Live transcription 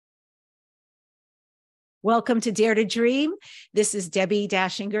Welcome to Dare to Dream. This is Debbi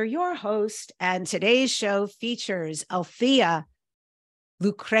Dachinger, your host, and today's show features Althea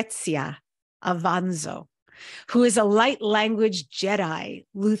Lucrezia Avanzo, who is a light language Jedi.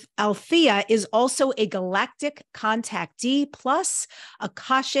 Althea is also a Galactic Contactee plus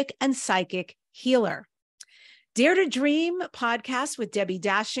Akashic and psychic healer. Dare to Dream podcast with Debbi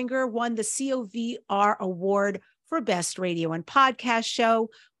Dachinger won the COVR Award for Best Radio and Podcast Show.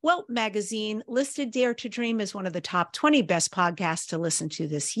 Welt magazine listed Dare to Dream as one of the top 20 best podcasts to listen to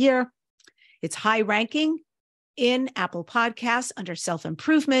this year. It's high ranking in Apple Podcasts under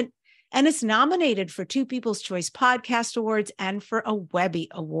self-improvement, and it's nominated for 2 People's Choice Podcast Awards and for a Webby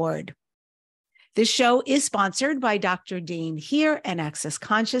Award. This show is sponsored by Dr. Dane here and Access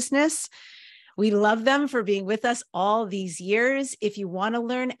Consciousness. We love them for being with us all these years. If you want to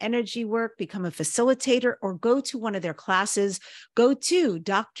learn energy work, become a facilitator, or go to one of their classes, go to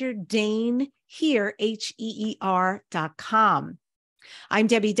drdanehere.com. I'm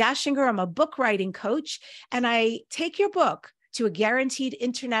Debbi Dachinger. I'm a book writing coach, and I take your book to a guaranteed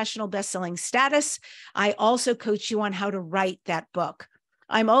international bestselling status. I also coach you on how to write that book.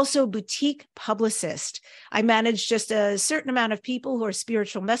 I'm also a boutique publicist. I manage just a certain amount of people who are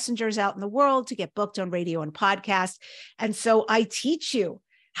spiritual messengers out in the world to get booked on radio and podcast. And so I teach you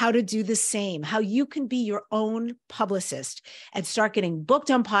how to do the same, how you can be your own publicist and start getting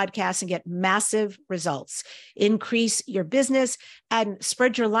booked on podcasts and get massive results, increase your business and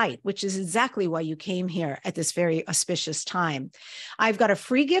spread your light, which is exactly why you came here at this very auspicious time. I've got a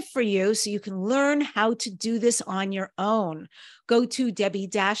free gift for you so you can learn how to do this on your own. Go to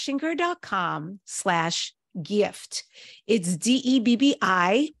debbidachinger.com/gift. It's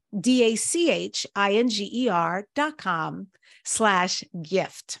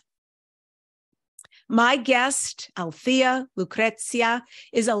DEBBIDACHINGER.com/gift. My guest, Althea Lucrezia,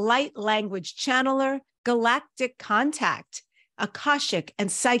 is a light language channeler, galactic contact, Akashic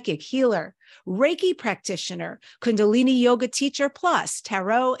and psychic healer, Reiki practitioner, Kundalini yoga teacher, plus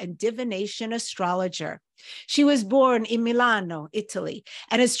tarot and divination astrologer. She was born in Milan, Italy,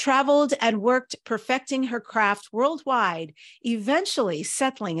 and has traveled and worked perfecting her craft worldwide, eventually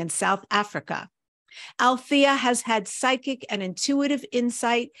settling in South Africa. Althea has had psychic and intuitive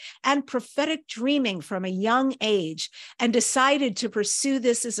insight and prophetic dreaming from a young age and decided to pursue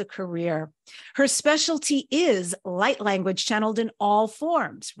this as a career. Her specialty is light language channeled in all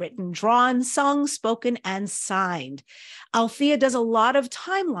forms, written, drawn, sung, spoken, and signed. Althea does a lot of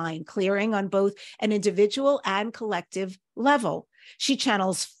timeline clearing on both an individual and collective level. She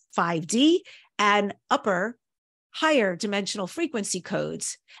channels 5D and higher dimensional frequency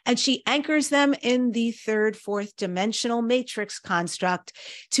codes, and she anchors them in the 3rd, 4th dimensional matrix construct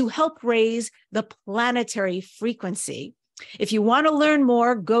to help raise the planetary frequency. If you want to learn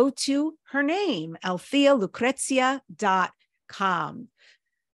more, go to her name, althealucrezia.com.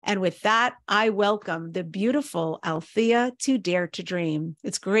 And with that, I welcome the beautiful Althea to Dare to Dream.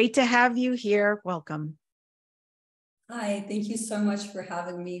 It's great to have you here. Welcome. Hi, thank you so much for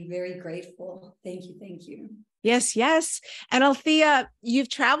having me. Very grateful. Thank you. Thank you. Yes, yes. And Althea, you've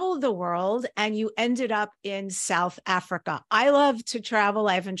traveled the world and you ended up in South Africa. I love to travel.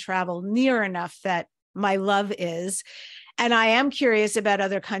 I haven't traveled near enough that my love is. And I am curious about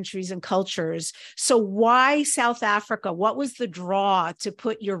other countries and cultures. So why South Africa? What was the draw to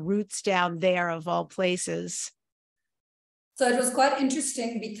put your roots down there of all places? So it was quite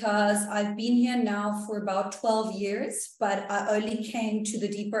interesting because I've been here now for about 12 years, but I only came to the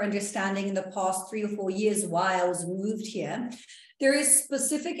deeper understanding in the past 3 or 4 years why I was moved here. There is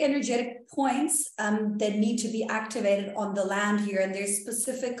specific energetic points that need to be activated on the land here. And there's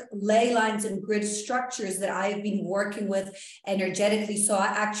specific ley lines and grid structures that I've been working with energetically. So I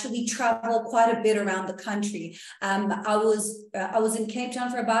actually travel quite a bit around the country. I was in Cape Town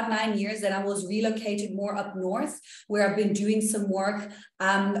for about 9 years, and I was relocated more up north, where I've been doing some work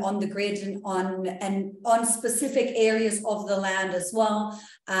on the grid and on specific areas of the land as well.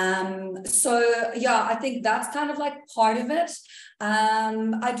 So yeah, I think that's kind of like part of it.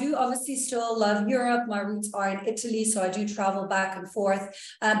 I do obviously still love Europe. My roots are in Italy, so I do travel back and forth.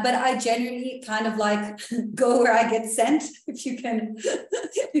 But I generally kind of like go where I get sent, if you can,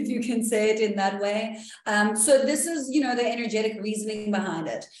 if you can say it in that way. So this is, the energetic reasoning behind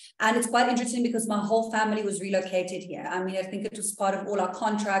it. And it's quite interesting because my whole family was relocated here. I mean, I think it was part of all our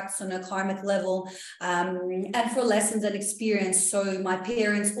contracts on a karmic level, and for lessons and experience. So my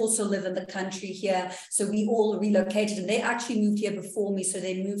parents also live in the country here. So we all relocated, and they actually moved here before me. So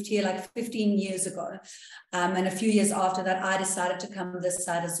they moved here like 15 years ago. And a few years after that, I decided to come this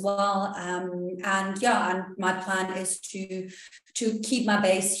side as well. And my plan is to to keep my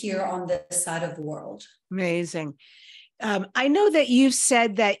base here on this side of the world. Amazing. I know that you've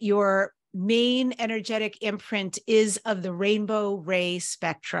said that your main energetic imprint is of the rainbow ray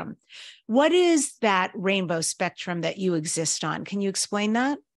spectrum. What is that rainbow spectrum that you exist on? Can you explain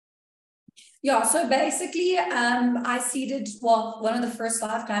that? Yeah, so basically, I seeded, well, one of the first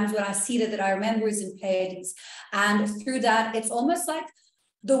lifetimes when I seeded that I remember is in Pleiades. And through that, it's almost like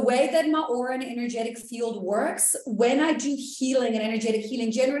the way that my aura and energetic field works. When I do healing and energetic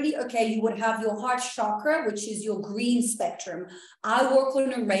healing, generally, okay, you would have your heart chakra, which is your green spectrum. I work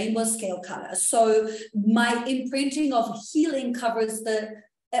on a rainbow scale color. So my imprinting of healing covers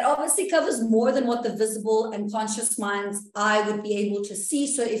it obviously covers more than what the visible and conscious mind's eye would be able to see.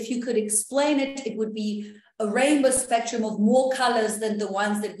 So if you could explain it, it would be a rainbow spectrum of more colors than the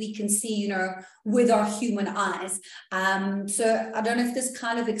ones that we can see, you know, with our human eyes. So I don't know if this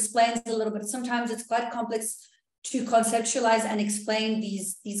kind of explains a little bit. Sometimes it's quite complex to conceptualize and explain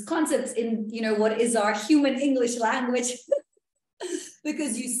these concepts in, you know, what is our human English language.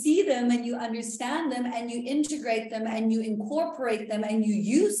 Because you see them and you understand them and you integrate them and you incorporate them and you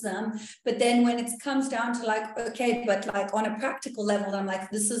use them. But then when it comes down to like, okay, but like on a practical level, I'm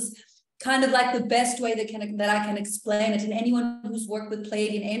like, this is kind of like the best way that I can explain it. And anyone who's worked with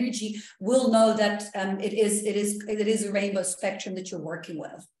Pleiadian energy will know that it is a rainbow spectrum that you're working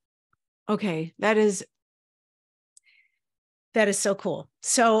with. Okay, that is so cool.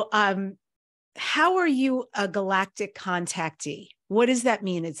 So how are you a galactic contactee? What does that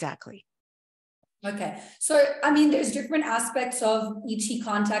mean exactly? Okay, so I mean, there's different aspects of ET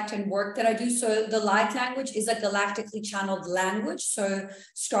contact and work that I do. So the light language is a galactically channeled language. So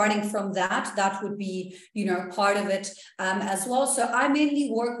starting from that would be, you know, part of it as well. So I mainly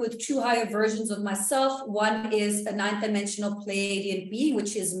work with two higher versions of myself. One is a ninth dimensional Pleiadian being,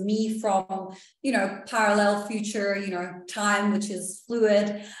 which is me from, you know, parallel future, you know, time, which is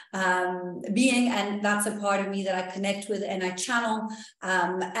fluid being. And that's a part of me that I connect with and I channel.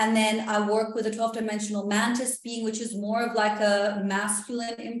 And then I work with a 12th dimensional mantis being, which is more of like a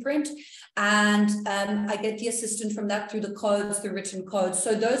masculine imprint. And I get the assistance from that through the codes, the written codes.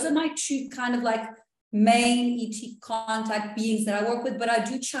 So those are my two kind of like main ET contact beings that I work with, but I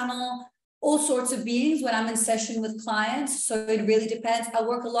do channel all sorts of beings when I'm in session with clients. So it really depends. I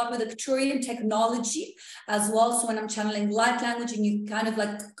work a lot with Arcturian technology as well. So when I'm channeling light language and you kind of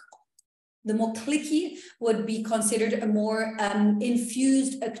like, the more clicky would be considered a more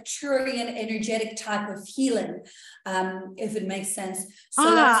infused Arcturian energetic type of healing, if it makes sense. So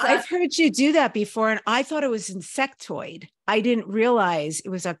I've heard you do that before, and I thought it was insectoid. I didn't realize it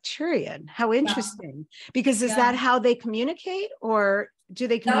was Arcturian. How interesting. Yeah. Because is that how they communicate, or do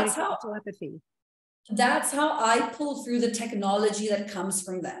they communicate with telepathy? That's how I pull through the technology that comes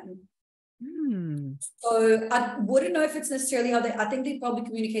from them. So I wouldn't know if it's necessarily how I think they probably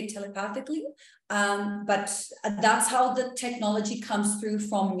communicate telepathically, but that's how the technology comes through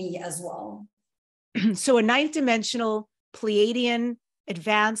from me as well. So a ninth dimensional Pleiadian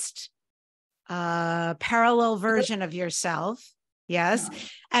advanced parallel version of yourself. Yes. Yeah.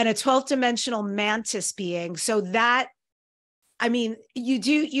 And a 12th dimensional mantis being. So that, I mean, you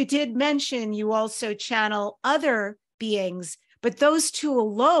did mention you also channel other beings, but those two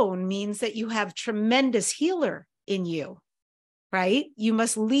alone means that you have tremendous healer in you, right? You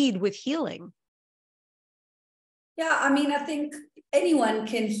must lead with healing. Yeah, I mean, I think anyone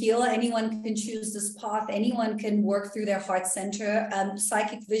can heal, anyone can choose this path, anyone can work through their heart center,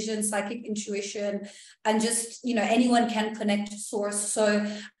 psychic vision, psychic intuition, and just, you know, anyone can connect to source. So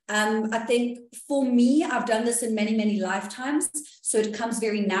I think for me, I've done this in many, many lifetimes. So it comes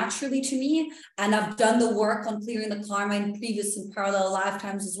very naturally to me. And I've done the work on clearing the karma in previous and parallel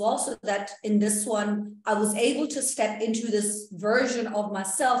lifetimes as well. So that in this one, I was able to step into this version of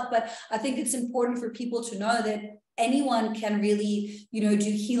myself. But I think it's important for people to know that anyone can really, you know,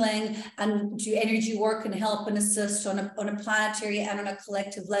 do healing and do energy work and help and assist on a planetary and on a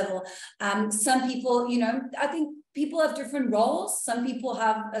collective level. Some people, you know, I think people have different roles. Some people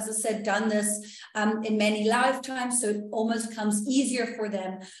have, as I said, done this in many lifetimes, so it almost comes easier for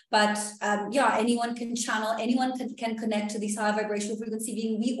them. But yeah, anyone can channel, anyone can connect to these high vibrational frequency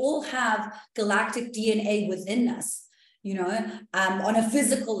being. We all have galactic DNA within us, you know, on a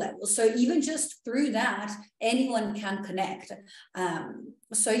physical level. So even just through that, anyone can connect.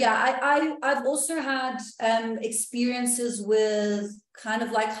 So yeah, I've also had experiences with kind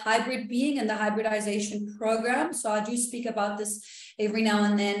of like hybrid being and the hybridization program. So I do speak about this every now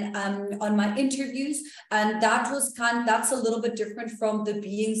and then on my interviews. And that's a little bit different from the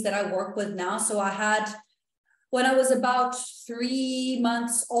beings that I work with now. So I had When I was about 3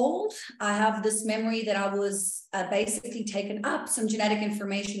 months old, I have this memory that I was basically taken up. Some genetic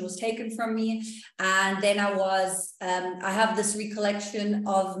information was taken from me. And then I have this recollection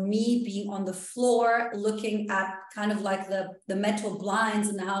of me being on the floor, looking at kind of like the metal blinds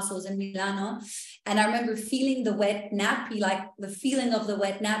in the house. I was in Milan. And I remember feeling the wet nappy, like the feeling of the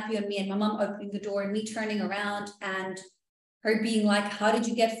wet nappy on me, and my mom opening the door and me turning around and her being like, how did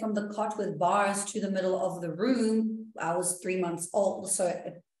you get from the cot with bars to the middle of the room? I was 3 months old. So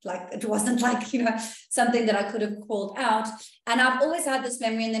it wasn't like, something that I could have called out. And I've always had this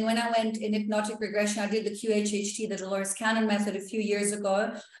memory. And then when I went in hypnotic regression, I did the QHHT, the Dolores Cannon method, a few years ago.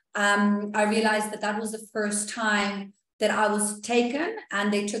 I realized that was the first time that I was taken,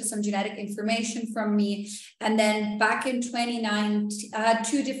 and they took some genetic information from me. And then back in 2019, I had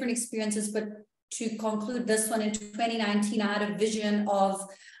 2 different experiences, but to conclude this one, in 2019, I had a vision of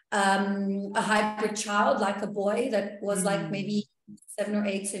a hybrid child, like a boy that was like maybe 7 or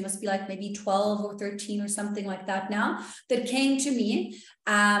 8, so he must be like maybe 12 or 13 or something like that now, that came to me.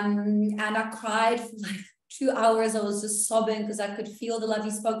 And I cried for like 2 hours. I was just sobbing because I could feel the love.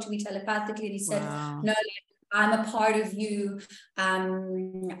 He spoke to me telepathically, and he said, wow. No, I'm a part of you.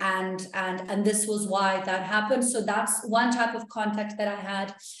 And this was why that happened. So that's one type of contact that I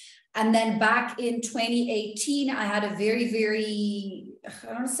had. And then back in 2018, I had a very, very, I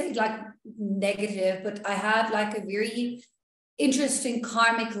don't want to say like negative, but I had like a very interesting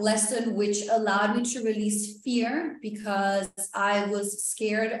karmic lesson, which allowed me to release fear, because I was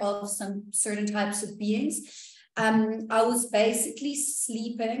scared of some certain types of beings. I was basically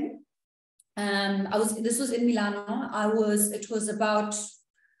sleeping. This was in Milano.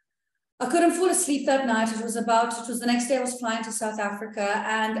 I couldn't fall asleep that night. It was the next day I was flying to South Africa,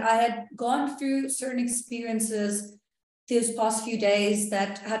 and I had gone through certain experiences these past few days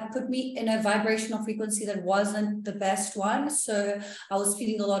that had put me in a vibrational frequency that wasn't the best one. So I was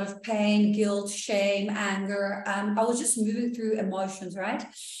feeling a lot of pain, guilt, shame, anger. I was just moving through emotions, right?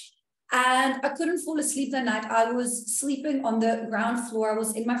 And I couldn't fall asleep that night. I was sleeping on the ground floor. I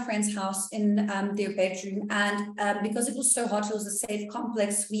was in my friend's house in their bedroom. And because it was so hot, it was a safe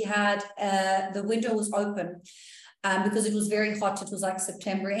complex. We had, the window was open because it was very hot. It was like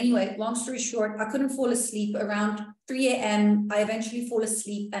September. Anyway, long story short, I couldn't fall asleep. Around 3 a.m., I eventually fall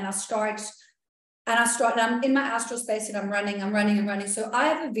asleep, and I'm in my astral space, and I'm running. So I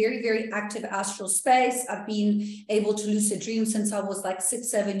have a very, very active astral space. I've been able to lucid dream since I was like 6,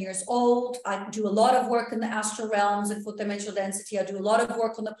 7 years old. I do a lot of work in the astral realms and fourth dimensional density. I do a lot of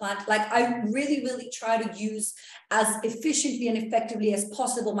work on the planet. Like, I really, really try to use as efficiently and effectively as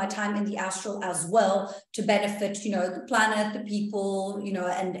possible my time in the astral as well, to benefit, the planet, the people,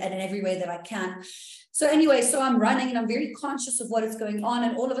 and in every way that I can. So anyway, so I'm running, and I'm very conscious of what is going on.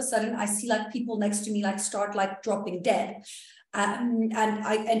 And all of a sudden I see like people next to me, like start like dropping dead. And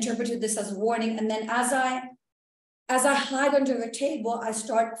I interpreted this as a warning. And then as I hide under a table, I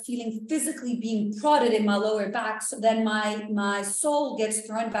start feeling physically being prodded in my lower back. So then my soul gets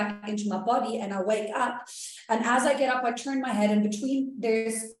thrown back into my body, and I wake up. And as I get up, I turn my head, and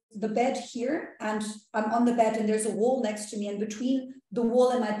there's the bed here, and I'm on the bed, and there's a wall next to me. And between the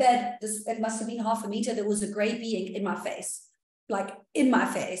wall and my bed, it must have been 1/2 meter, there was a gray being in my face. Like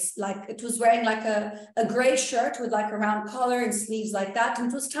it was wearing like a gray shirt with like a round collar and sleeves like that. And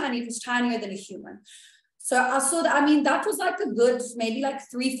it was tiny. It was tinier than a human. So I saw that. I mean, that was like a good, maybe like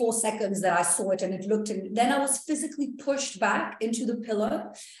 3-4 seconds that I saw it, and it looked in. Then I was physically pushed back into the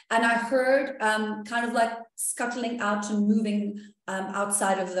pillow, and I heard kind of like scuttling out and moving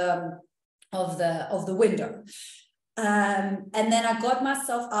outside of the window. And then I got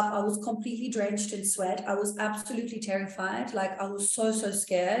myself up. I was completely drenched in sweat. I was absolutely terrified. Like, I was so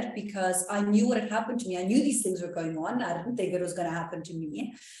scared, because I knew what had happened to me. I knew these things were going on. I didn't think it was going to happen to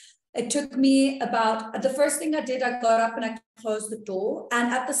me. It took me the first thing I did, I got up and I closed the door. And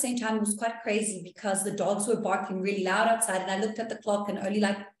at the same time, it was quite crazy, because the dogs were barking really loud outside. And I looked at the clock, and only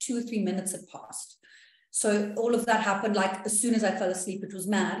like 2 or 3 minutes had passed. So all of that happened like as soon as I fell asleep. It was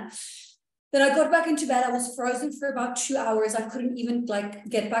mad. Then I got back into bed. I was frozen for about 2 hours. I couldn't even like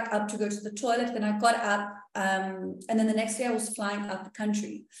get back up to go to the toilet. Then I got up, and then the next day I was flying out the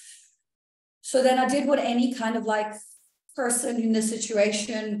country. So then I did what any kind of like person in this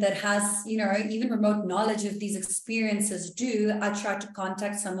situation that has, even remote knowledge of these experiences do. I tried to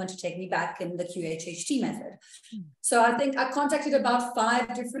contact someone to take me back in the QHHT method. So I think I contacted about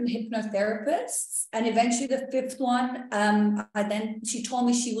 5 different hypnotherapists, and eventually the 5th one, she told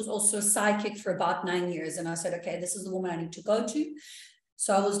me she was also a psychic for about 9 years. And I said, okay, this is the woman I need to go to.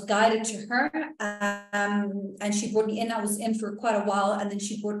 So I was guided to her, and she brought me in. I was in for quite a while, and then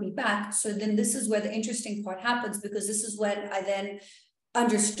she brought me back. So then this is where the interesting part happens, because this is when I then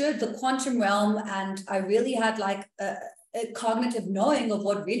understood the quantum realm, and I really had like a cognitive knowing of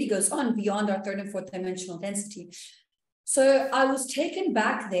what really goes on beyond our third and fourth dimensional density. So I was taken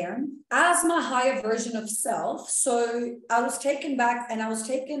back there as my higher version of self. So I was taken back, and I was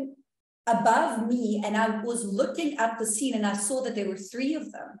taken above me, and I was looking at the scene, and I saw that there were 3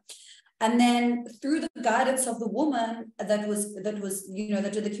 of them. And then through the guidance of the woman that was, you know,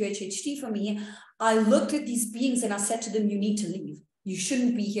 that did the QHHT for me, I looked at these beings and I said to them, you need to leave. You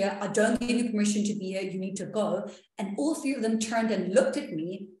shouldn't be here. I don't give you permission to be here. You need to go. And all 3 of them turned and looked at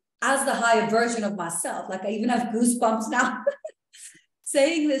me as the higher version of myself. Like I even have goosebumps now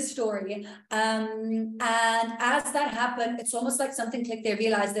saying this story. And as that happened, it's almost like something clicked. They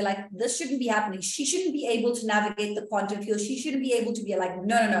realized, they're like, this shouldn't be happening. She shouldn't be able to navigate the quantum field. She shouldn't be able to be like,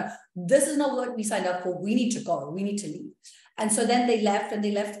 no. This is not what we signed up for. We need to go. We need to leave. And so then they left, and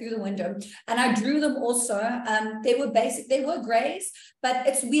they left through the window. And I drew them also. They were grays, but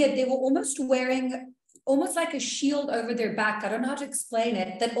it's weird. They were almost wearing almost like a shield over their back. I don't know how to explain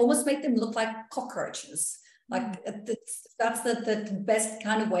it. That almost made them look like cockroaches. Like that's the best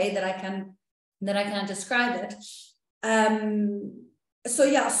kind of way that I can describe it. So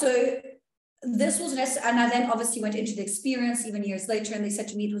this was necessary, and I then obviously went into the experience even years later, and they said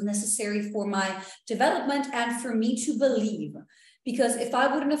to me it was necessary for my development and for me to believe, because if I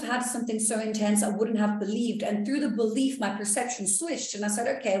wouldn't have had something so intense, I wouldn't have believed. And through the belief, my perception switched, and I said,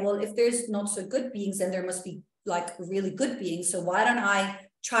 okay, well, if there's not so good beings, then there must be like really good beings. So why don't I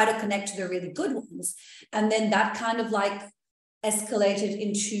try to connect to the really good ones? And then that kind of like escalated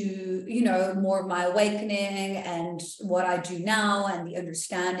into, you know, more of my awakening and what I do now and the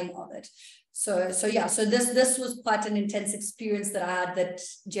understanding of it. So this was quite an intense experience that I had, that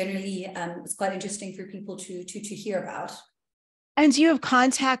generally is quite interesting for people to hear about. And you have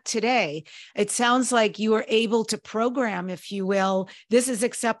contact today. It sounds like you were able to program, if you will, this is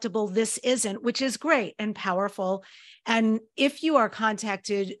acceptable, this isn't, which is great and powerful. And if you are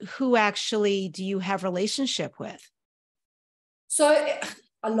contacted, who actually do you have relationship with? So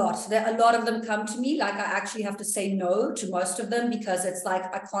a lot of them come to me. Like I actually have to say no to most of them, because it's like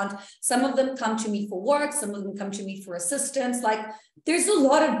I can't. Some of them come to me for work, some of them come to me for assistance. Like there's a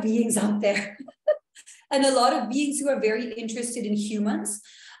lot of beings out there and a lot of beings who are very interested in humans.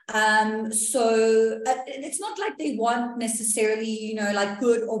 So it's not like they want necessarily, you know, like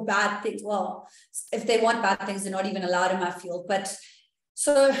good or bad things. Well, if they want bad things, they're not even allowed in my field. But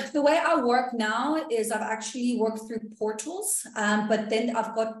so the way I work now is I've actually worked through portals, but then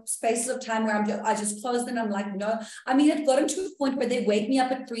I've got spaces of time where I just close them. I'm like, no. I mean, it got into a point where they wake me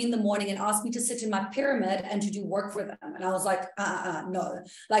up at 3 a.m. and ask me to sit in my pyramid and to do work for them. And I was like, no.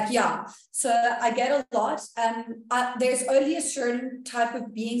 Like, yeah. So I get a lot. There's only a certain type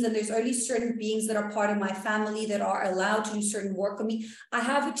of beings, and there's only certain beings that are part of my family that are allowed to do certain work with me. I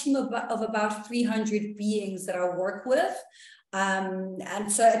have a team of about 300 beings that I work with. And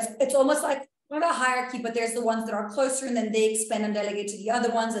so it's almost like not a hierarchy, but there's the ones that are closer, and then they expand and delegate to the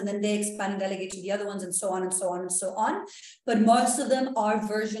other ones, and then they expand and delegate to the other ones, and so on and so on and so on. But most of them are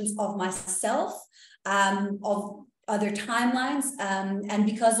versions of myself, of other timelines. And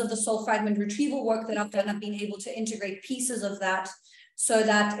because of the soul fragment retrieval work that I've done, I've been able to integrate pieces of that, so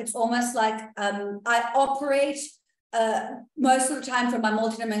that it's almost like I operate most of the time from my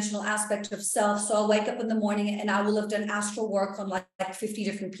multidimensional aspect of self. So I'll wake up in the morning and I will have done astral work on like 50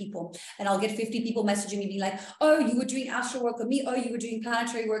 different people, and I'll get 50 people messaging me being like, oh, you were doing astral work with me, oh, you were doing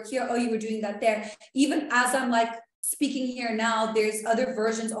planetary work here, oh, you were doing that there. Even as I'm like speaking here now, there's other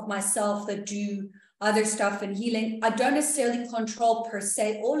versions of myself that do other stuff in healing. I don't necessarily control per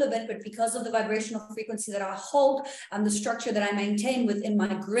se all of it, but because of the vibrational frequency that I hold and the structure that I maintain within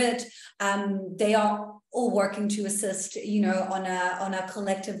my grid, they are all working to assist, you know, on a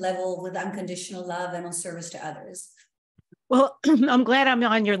collective level with unconditional love and on service to others. Well, I'm glad I'm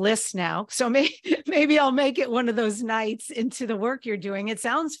on your list now. So maybe I'll make it one of those nights into the work you're doing. It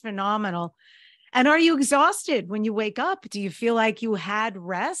sounds phenomenal. And are you exhausted when you wake up? Do you feel like you had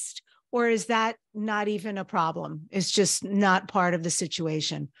rest? Or is that not even a problem? It's just not part of the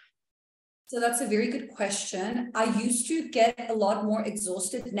situation. So that's a very good question. I used to get a lot more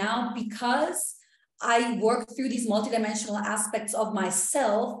exhausted now because I work through these multidimensional aspects of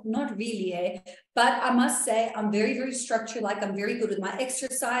myself, not really, but I must say I'm very, very structured. Like I'm very good with my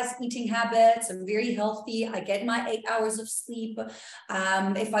exercise, eating habits. I'm very healthy. I get my 8 hours of sleep.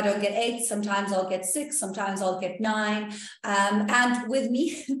 If I don't get 8, sometimes I'll get 6, sometimes I'll get 9. And with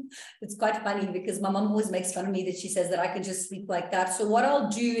me, it's quite funny because my mom always makes fun of me that she says that I can just sleep like that. So what I'll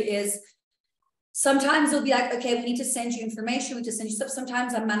do is, sometimes it'll be like, okay, we need to send you information, we need to send you stuff.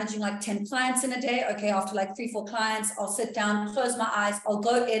 Sometimes I'm managing like 10 clients in a day. Okay, after like 3-4 clients, I'll sit down, close my eyes, I'll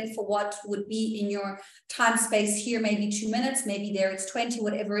go in for what would be in your time space here, maybe 2 minutes, maybe there it's 20,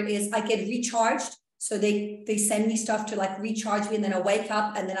 whatever it is. I get recharged. So they send me stuff to like recharge me, and then I wake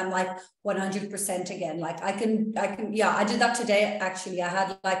up and then I'm like 100% again. Like I can, yeah, I did that today. Actually, I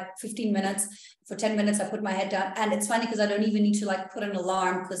had like 15 minutes. For 10 minutes, I put my head down, and it's funny because I don't even need to like put an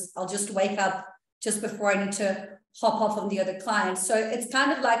alarm, because I'll just wake up just before I need to hop off on the other client. So it's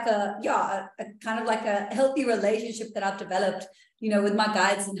kind of like a kind of like a healthy relationship that I've developed, you know, with my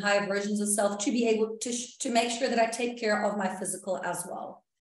guides and higher versions of self, to be able to make sure that I take care of my physical as well.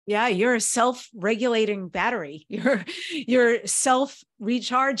 Yeah, you're a self-regulating battery. You're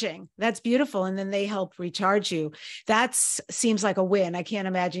self-recharging. That's beautiful. And then they help recharge you. That seems like a win. I can't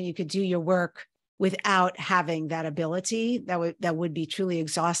imagine you could do your work without having that ability. That would be truly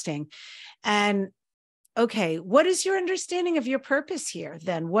exhausting. And okay, what is your understanding of your purpose here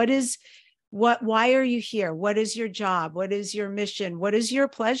then? Why are you here? What is your job? What is your mission? What is your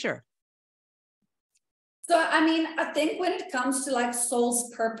pleasure? So, I mean, I think when it comes to like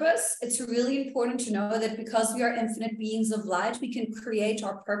soul's purpose, it's really important to know that because we are infinite beings of light, we can create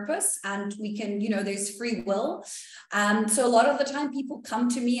our purpose, and we can, you know, there's free will. So a lot of the time people come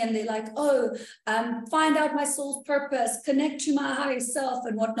to me and they're like, oh, find out my soul's purpose, connect to my higher self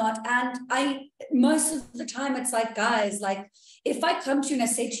and whatnot. And most of the time it's like, guys, like if I come to you and I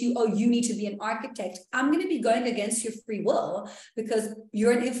say to you, oh, you need to be an architect, I'm going to be going against your free will, because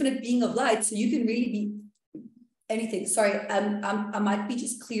you're an infinite being of light. So you can really be anything. Sorry, I might be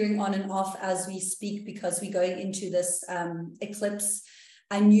just clearing on and off as we speak, because we're going into this eclipse,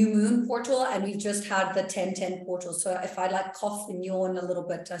 a new moon portal, and we've just had the 10-10 portal. So if I like cough and yawn a little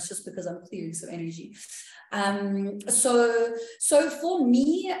bit, that's just because I'm clearing some energy. So for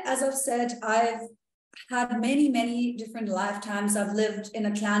me, as I've said, I've had many different lifetimes. I've lived in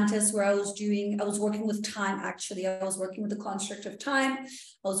Atlantis, where I was working with time. Actually, I was working with the construct of time.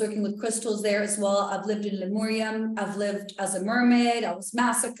 I was working with crystals there as well. I've lived in Lemurium. I've lived as a mermaid. I was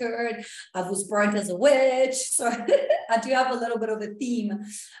massacred. I was burnt as a witch. So I do have a little bit of a theme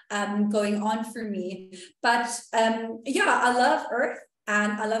going on for me. But yeah, I love Earth.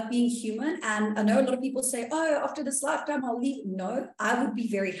 And I love being human. And I know a lot of people say, oh, after this lifetime, I'll leave. No, I would be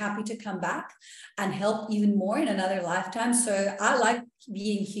very happy to come back and help even more in another lifetime. So I like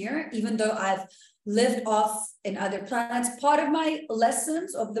being here, even though I've lived off in other planets. Part of my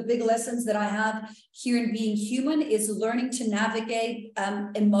lessons, of the big lessons that I have here in being human, is learning to navigate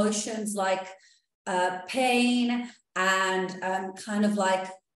emotions like pain and kind of like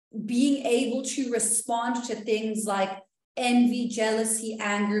being able to respond to things like envy, jealousy,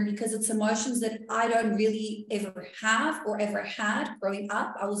 anger, because it's emotions that I don't really ever have or ever had growing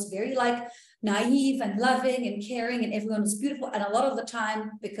up. I was very like naive and loving and caring, and everyone was beautiful. And a lot of the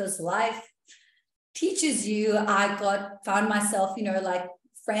time, because life teaches you, I found myself, you know, like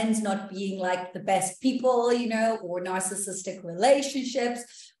friends not being like the best people, you know, or narcissistic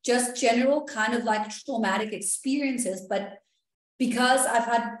relationships, just general kind of like traumatic experiences. But because I've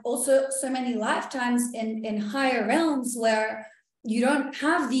had also so many lifetimes in higher realms where you don't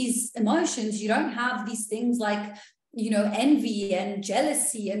have these emotions, you don't have these things like, you know, envy and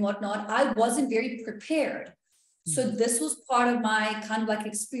jealousy and whatnot, I wasn't very prepared. So this was part of my kind of like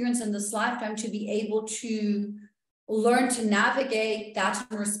experience in this lifetime, to be able to learn to navigate that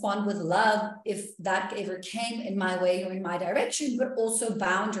and respond with love if that ever came in my way or in my direction, but also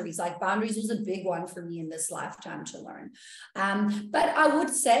boundaries. Like boundaries was a big one for me in this lifetime to learn. But I would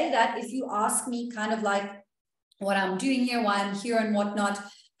say that if you ask me kind of like what I'm doing here, why I'm here and whatnot,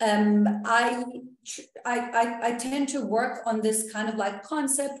 I tend to work on this kind of like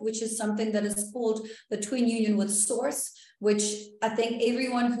concept, which is something that is called the twin union with source, which I think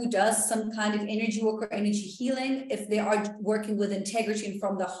everyone who does some kind of energy work or energy healing, if they are working with integrity and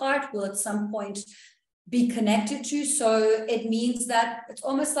from the heart, will at some point be connected to. So it means that it's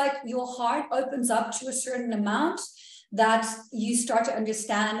almost like your heart opens up to a certain amount, that you start to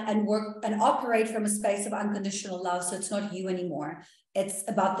understand and work and operate from a space of unconditional love. So it's not you anymore. It's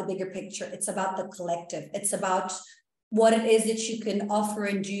about the bigger picture. It's about the collective. It's about what it is that you can offer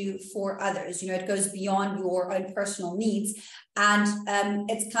and do for others. It goes beyond your own personal needs. And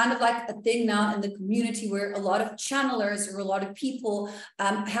it's kind of like a thing now in the community where a lot of channelers or a lot of people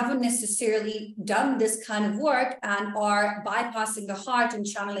haven't necessarily done this kind of work and are bypassing the heart and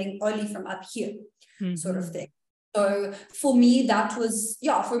channeling only from up here, sort of thing. So for me, that is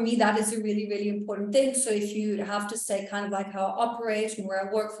a really, really important thing. So if you have to say kind of like how I operate and where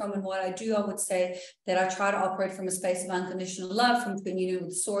I work from and what I do, I would say that I try to operate from a space of unconditional love, from communion with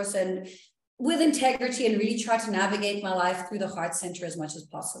the source and with integrity, and really try to navigate my life through the heart center as much as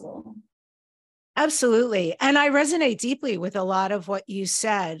possible. Absolutely. And I resonate deeply with a lot of what you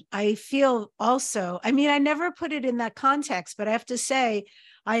said. I feel also, I mean, I never put it in that context, but I have to say,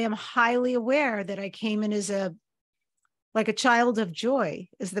 I am highly aware that I came in as a child of joy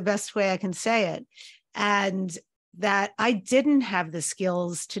is the best way I can say it. And that I didn't have the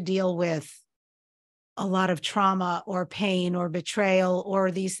skills to deal with a lot of trauma or pain or betrayal or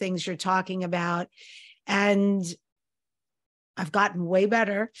these things you're talking about. And I've gotten way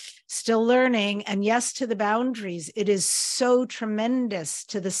better, still learning. And yes, to the boundaries, it is so tremendous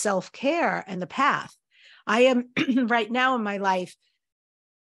to the self-care and the path. I am right now in my life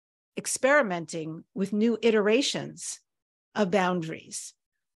experimenting with new iterations of boundaries.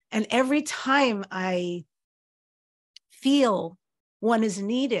 And every time I feel one is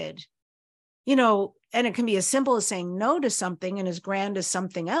needed, and it can be as simple as saying no to something and as grand as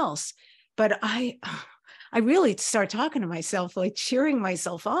something else. But I really start talking to myself, like cheering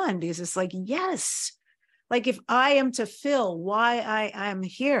myself on, because it's like, yes, like if I am to feel why I am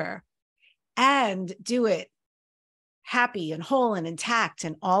here and do it happy and whole and intact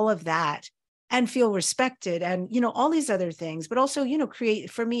and all of that, and feel respected and, all these other things, but also,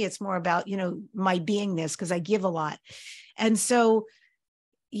 create, for me, it's more about, my beingness, because I give a lot. And so,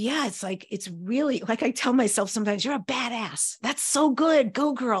 yeah, it's really like I tell myself sometimes, you're a badass. That's so good.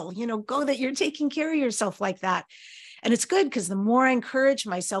 Go girl, go that you're taking care of yourself like that. And it's good because the more I encourage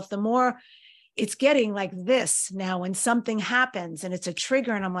myself, the more it's getting like this now when something happens and it's a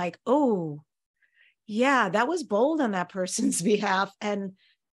trigger and I'm like, oh, yeah, that was bold on that person's behalf. And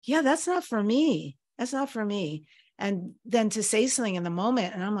yeah, that's not for me. That's not for me. And then to say something in the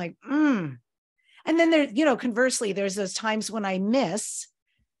moment and I'm like, And then there, conversely, there's those times when I miss.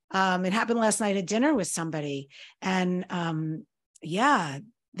 It happened last night at dinner with somebody. And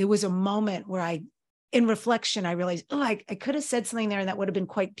there was a moment where in reflection, I realized, I could have said something there and that would have been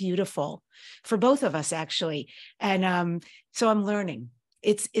quite beautiful for both of us, actually. And so I'm learning.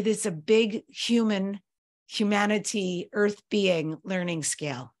 It is a big humanity, earth being learning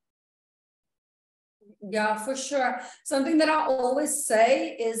scale. Yeah, for sure. Something that I always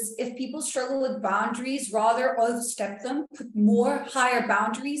say is if people struggle with boundaries, rather overstep them, put more higher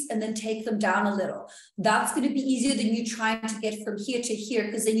boundaries and then take them down a little. That's going to be easier than you trying to get from here to here,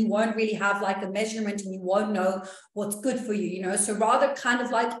 because then you won't really have like a measurement and you won't know what's good for you, So rather kind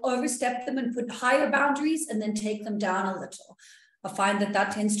of like overstep them and put higher boundaries and then take them down a little. I find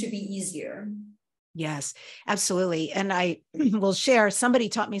that tends to be easier. Yes, absolutely. And I will share, somebody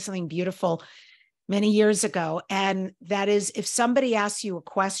taught me something beautiful many years ago. And that is, if somebody asks you a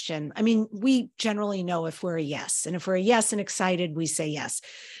question, I mean, we generally know if we're a yes. And if we're a yes and excited, we say yes.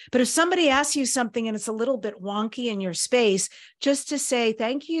 But if somebody asks you something and it's a little bit wonky in your space, just to say,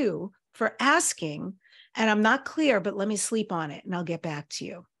 thank you for asking. And I'm not clear, but let me sleep on it and I'll get back to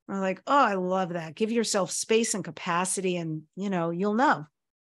you. I'm like, oh, I love that. Give yourself space and capacity and, you'll know.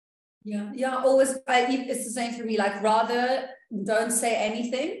 Yeah. Always, it's the same for me. Like rather don't say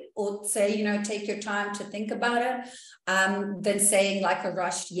anything or say, take your time to think about it, than saying like a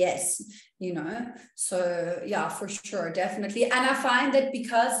rushed yes, So yeah, for sure, definitely. And I find that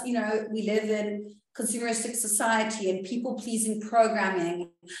because, we live in consumeristic society and people-pleasing programming,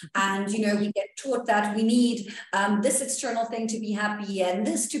 and we get taught that we need this external thing to be happy and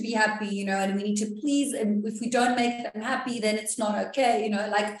this to be happy, and we need to please, and if we don't make them happy, then it's not okay,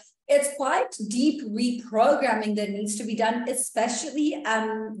 it's quite deep reprogramming that needs to be done, especially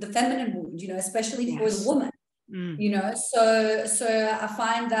the feminine wound, especially for the woman. So I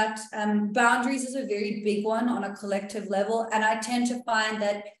find that boundaries is a very big one on a collective level. And I tend to find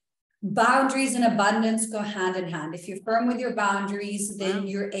that boundaries and abundance go hand in hand. If you're firm with your boundaries, then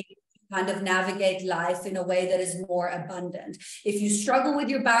you're able to kind of navigate life in a way that is more abundant. If you struggle with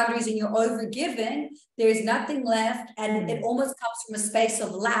your boundaries and you're overgiving, there's nothing left, and it almost comes from a space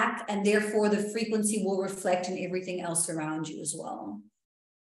of lack, and therefore the frequency will reflect in everything else around you as well.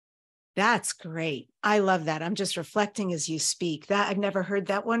 That's great. I love that. I'm just reflecting as you speak. That I've never heard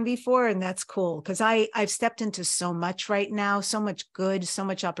that one before. And that's cool because I've stepped into so much right now, so much good, so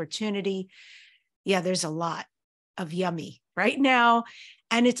much opportunity. Yeah, there's a lot. of yummy right now.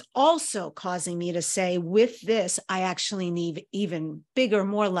 And it's also causing me to say, with this, I actually need even bigger,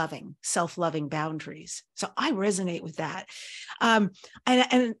 more loving, self-loving boundaries. So I resonate with that.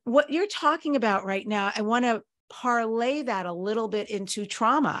 And what you're talking about right now, I want to parlay that a little bit into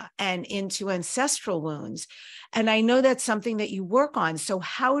trauma and into ancestral wounds. And I know that's something that you work on. So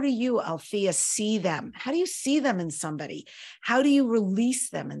how do you, Althea, see them? How do you see them in somebody? How do you release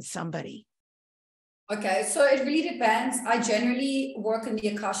them in somebody? Okay, so it really depends. I generally work in the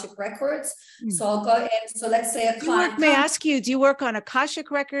Akashic records. So I'll go in. So let's say a client. May I ask you, do you work on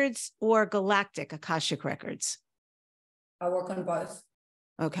Akashic records or Galactic Akashic records? I work on both.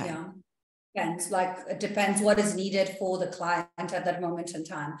 Okay. Yeah. Depends. Like it depends what is needed for the client at that moment in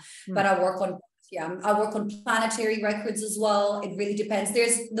time. But I work on, yeah, I work on planetary records as well. It really depends.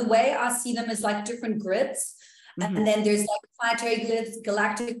 There's the way I see them is like different grids. And then there's like planetary grids,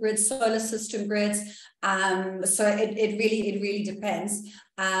 galactic grids, solar system grids. So it really depends.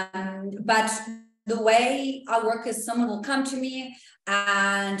 But the way I work is someone will come to me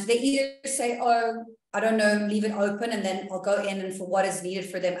and they either say, oh, I don't know, leave it open, and then I'll go in and for what is needed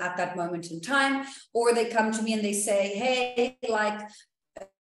for them at that moment in time. Or they come to me and they say, hey, like,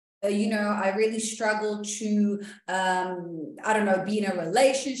 you know, I really struggle to, I don't know, be in a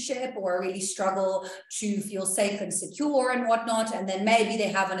relationship, or I really struggle to feel safe and secure and whatnot. And then maybe they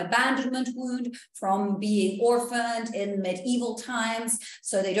have an abandonment wound from being orphaned in medieval times.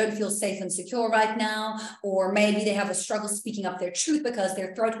 So they don't feel safe and secure right now. Or maybe they have a struggle speaking up their truth because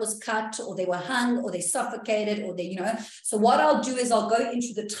their throat was cut, or they were hung, or they suffocated, or they, you know. So what I'll do is I'll go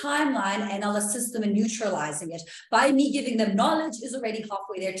into the timeline and I'll assist them in neutralizing it. By me giving them knowledge is already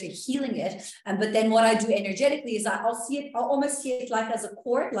halfway there to healing it. But then what I do energetically is I'll almost see it like as a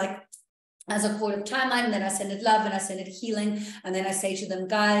cord, like as a cord of timeline, and then I send it love and I send it healing. And then I say to them,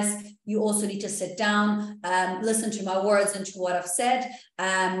 guys, you also need to sit down, listen to my words and to what I've said.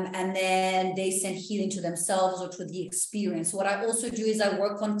 And then they send healing to themselves or to the experience. What I also do is I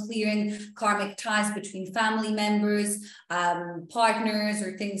work on clearing karmic ties between family members, partners,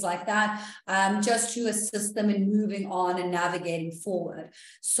 or things like that, just to assist them in moving on and navigating forward.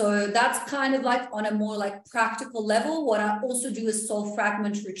 So that's kind of like on a more like practical level. What I also do is soul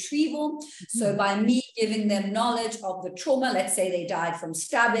fragment retrieval. So by me giving them knowledge of the trauma, let's say they died from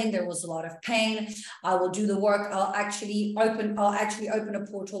stabbing, there was a lot of pain, I will do the work. I'll actually open a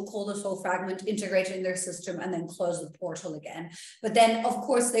portal, call the soul fragment, integrate it in their system, and then close the portal again. But then, of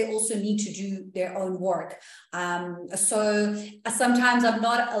course, they also need to do their own work. So sometimes I'm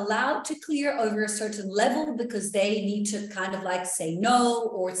not allowed to clear over a certain level because they need to kind of like say no,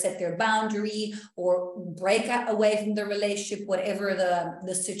 or set their boundary, or break away from the relationship, whatever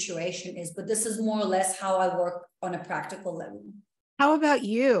the situation is. But this is more or less how I work on a practical level. How about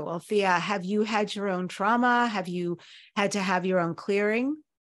you, Althea? Have you had your own trauma? Have you had to have your own clearing?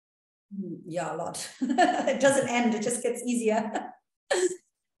 Yeah, a lot. It doesn't end. It just gets easier.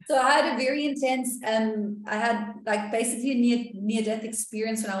 So I had a very intense, I had like basically a near-death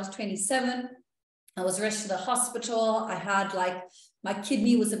experience when I was 27. I was rushed to the hospital. I had like, my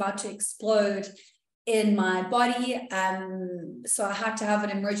kidney was about to explode in my body. So I had to have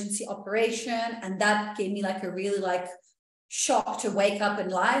an emergency operation, and that gave me like a really like shock to wake up in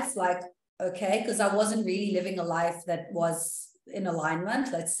life, like, okay, because I wasn't really living a life that was in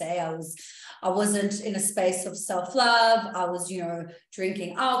alignment. Let's say I wasn't in a space of self-love. I was, you know,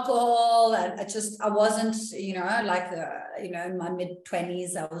 drinking alcohol, and I wasn't, you know, like, you know, in my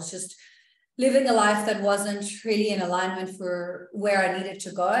mid-20s, I was just living a life that wasn't really in alignment for where I needed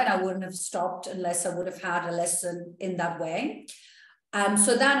to go. And I wouldn't have stopped unless I would have had a lesson in that way.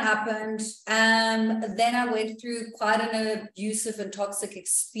 So that happened. Then I went through quite an abusive and toxic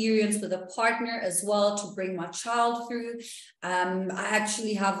experience with a partner as well to bring my child through. I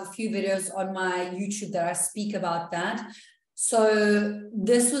actually have a few videos on my YouTube that I speak about that. So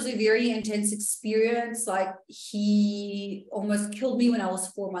this was a very intense experience. Like, he almost killed me when I was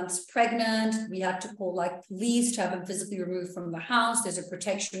 4 months pregnant. We had to call like police to have him physically removed from the house. There's a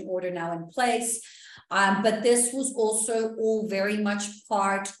protection order now in place. But this was also all very much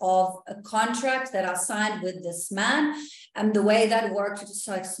part of a contract that I signed with this man. And the way that worked, it's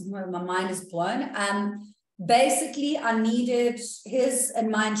like my mind is blown. Basically, I needed his and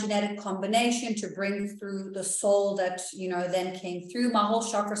my genetic combination to bring through the soul that, you know, then came through. My whole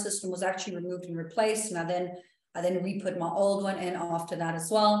chakra system was actually removed and replaced. And I then re-put my old one in after that as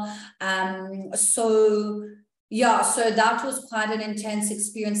well. Yeah, so that was quite an intense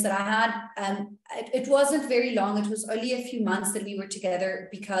experience that I had. It wasn't very long. It was only a few months that we were together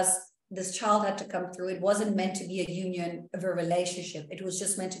because this child had to come through. It wasn't meant to be a union of a relationship. It was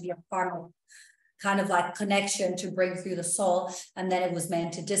just meant to be a kind of like connection to bring through the soul, and then it was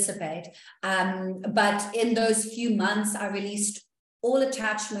meant to dissipate. But in those few months, I released all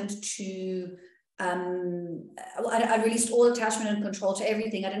attachment to I released all attachment and control to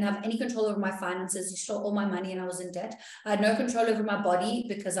everything. I didn't have any control over my finances. He stole all my money and I was in debt. I had no control over my body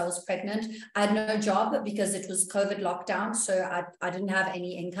because I was pregnant. I had no job because it was COVID lockdown. So I didn't have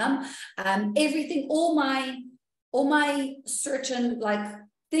any income. Everything, all my certain like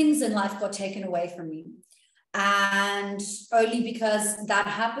things in life got taken away from me. And only because that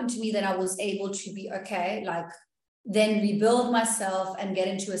happened to me, then I was able to be okay, like then rebuild myself and get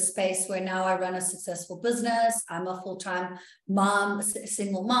into a space where now I run a successful business. I'm a full-time mom,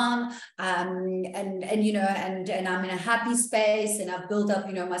 single mom, and you know, and I'm in a happy space, and I've built up,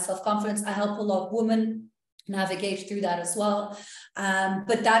 you know, my self-confidence. I help a lot of women navigate through that as well.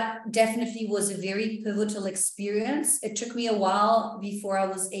 But that definitely was a very pivotal experience. It took me a while before I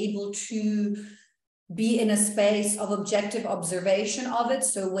was able to be in a space of objective observation of it.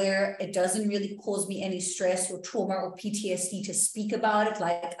 So where it doesn't really cause me any stress or trauma or PTSD to speak about it.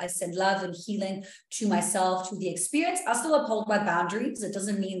 Like I send love and healing to myself, to the experience. I still uphold my boundaries. It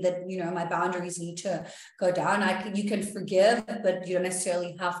doesn't mean that, you know, my boundaries need to go down. You can forgive, but you don't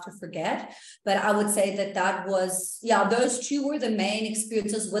necessarily have to forget. But I would say that was, yeah, those two were the main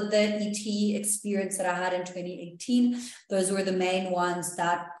experiences with the ET experience that I had in 2018. Those were the main ones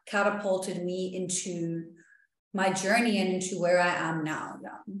that catapulted me into my journey and into where I am now.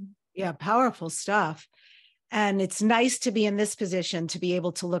 Yeah, powerful stuff. And it's nice to be in this position, to be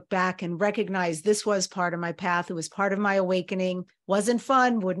able to look back and recognize this was part of my path. It was part of my awakening. Wasn't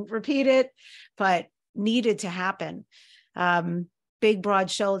fun, wouldn't repeat it, but needed to happen. Big, broad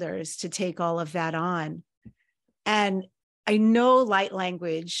shoulders to take all of that on. And I know light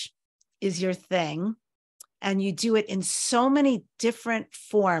language is your thing, and you do it in so many different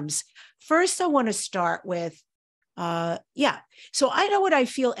forms. First, I want to start with, so I know what I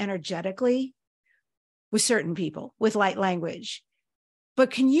feel energetically with certain people with light language, but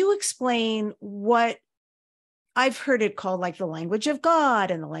can you explain what I've heard it called, like the language of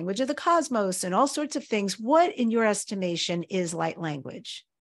God and the language of the cosmos and all sorts of things? What, in your estimation, is light language?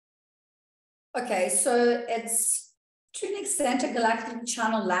 Okay, so it's to an extent a galactic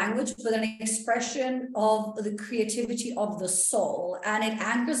channel language, but an expression of the creativity of the soul. And it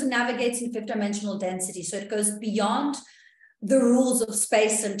anchors and navigates in fifth dimensional density. So it goes beyond the rules of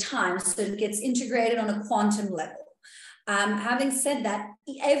space and time. So it gets integrated on a quantum level. Having said that,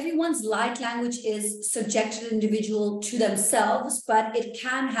 everyone's light language is subjected individual to themselves, but it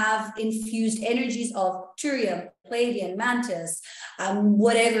can have infused energies of Turium, Pleiadian, Mantis,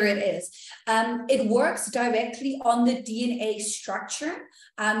 whatever it is. It works directly on the DNA structure.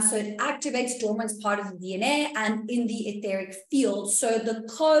 So it activates dormant part of the DNA and in the etheric field. So the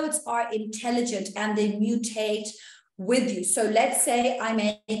codes are intelligent and they mutate with you. So let's say I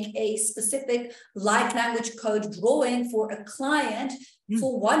make a specific light language code drawing for a client.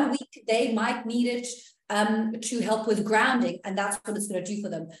 For 1 week, they might need it to help with grounding, and that's what it's going to do for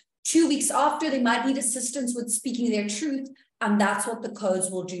them. 2 weeks after, they might need assistance with speaking their truth, and that's what the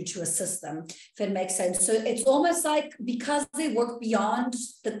codes will do to assist them, if it makes sense. So it's almost like, because they work beyond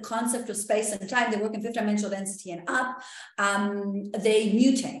the concept of space and time, they work in fifth dimensional density and up, they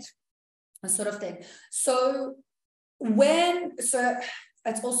mutate, a sort of thing. So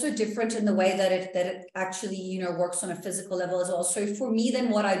it's also different in the way that it actually, you know, works on a physical level as well. So for me,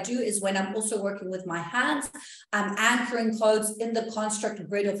 then what I do is, when I'm also working with my hands, I'm anchoring codes in the construct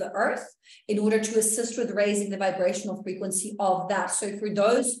grid of the earth in order to assist with raising the vibrational frequency of that. So for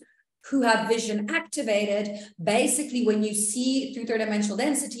those who have vision activated, basically when you see through third dimensional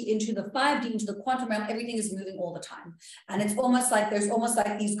density into the 5D, into the quantum realm, everything is moving all the time. And it's almost like there's almost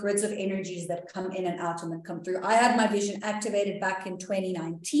like these grids of energies that come in and out and that come through. I had my vision activated back in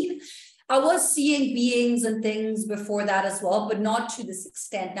 2019. I was seeing beings and things before that as well, but not to this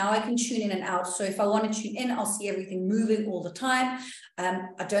extent. Now I can tune in and out. So if I want to tune in, I'll see everything moving all the time.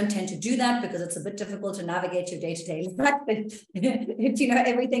 I don't tend to do that because it's a bit difficult to navigate your day-to-day life. You know,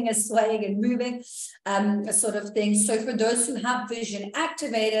 everything is swaying and moving, sort of thing. So for those who have vision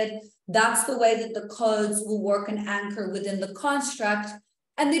activated, that's the way that the codes will work and anchor within the construct.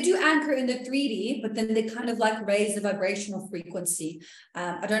 And they do anchor in the 3D, but then they kind of like raise the vibrational frequency.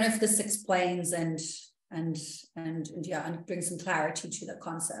 I don't know if this explains and bring some clarity to the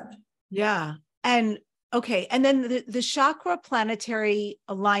concept. Yeah. And okay. And then the chakra planetary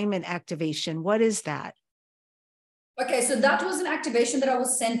alignment activation, what is that? Okay. So that was an activation that I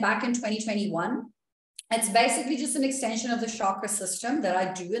was sent back in 2021. It's basically just an extension of the chakra system that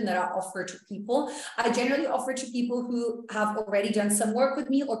I do and that I offer to people. I generally offer to people who have already done some work with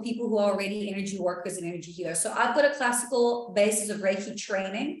me or people who are already energy workers and energy healers. So I've got a classical basis of Reiki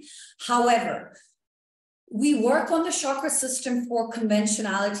training. However, we work on the chakra system for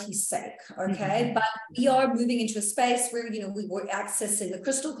conventionality's sake, okay? But we are moving into a space where, you know, we were accessing the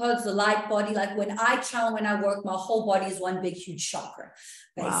crystal codes, the light body. Like when I channel, when I work, my whole body is one big, huge chakra,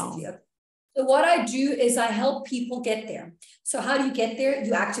 basically. Wow. So what I do is I help people get there. So how do you get there?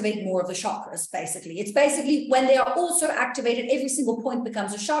 You activate more of the chakras, basically. It's basically when they are also activated, every single point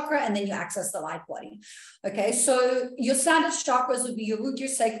becomes a chakra, and then you access the light body. Okay, so your standard chakras would be your root, your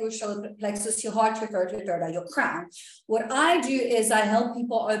sacral, solar plexus, your heart, your throat, your third eye, your crown. What I do is I help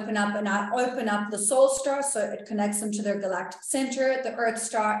people open up, and I open up the soul star, so it connects them to their galactic center, the earth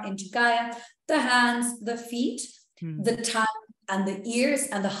star into Gaia, the hands, the feet, the tongue, and the ears,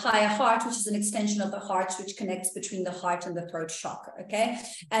 and the higher heart, which is an extension of the heart, which connects between the heart and the throat chakra. Okay.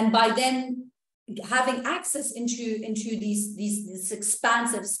 And by then having access into this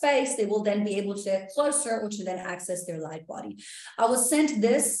expansive space, they will then be able to get closer or to then access their light body. I was sent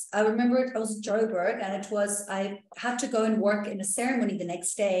this, I remember it, I was in Joburg, and it was, I had to go and work in a ceremony the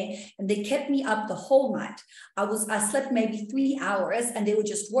next day, and they kept me up the whole night. I slept maybe 3 hours, and they were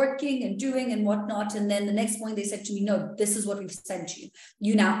just working and doing and whatnot. And then the next morning they said to me, no, this is what we've sent you.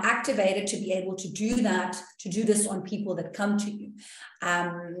 You now activated to be able to do that, to do this on people that come to you.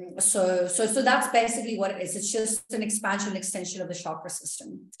 So that's basically what it is. It's just an expansion, extension of the chakra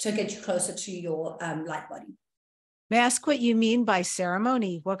system to get you closer to your light body. May I ask what you mean by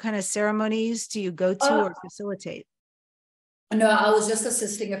ceremony? What kind of ceremonies do you go to or facilitate? No, I was just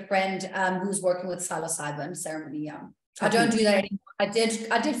assisting a friend who's working with psilocybin ceremony. Yeah, I don't do that anymore. I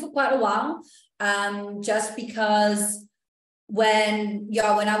did for quite a while, just because when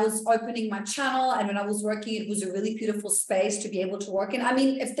I was opening my channel and when I was working, it was a really beautiful space to be able to work in. I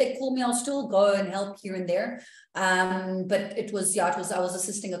mean, if they call me, I'll still go and help here and there. But I was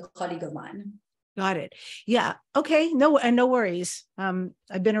assisting a colleague of mine. Got it. Yeah. Okay. No worries. I've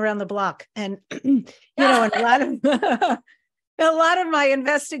been around the block, and you know, and a lot of my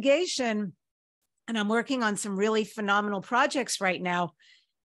investigation, and I'm working on some really phenomenal projects right now.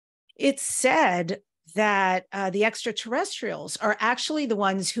 It's said that the extraterrestrials are actually the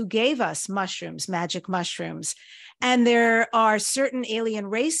ones who gave us mushrooms, magic mushrooms. And there are certain alien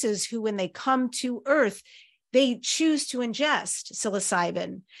races who, when they come to Earth, they choose to ingest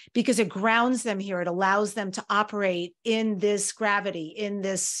psilocybin because it grounds them here. It allows them to operate in this gravity, in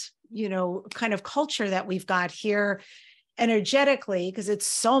this, you know, kind of culture that we've got here energetically, because it's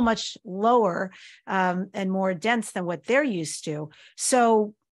so much lower and more dense than what they're used to.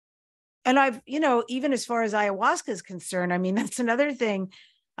 So, and I've, you know, even as far as ayahuasca is concerned, I mean, that's another thing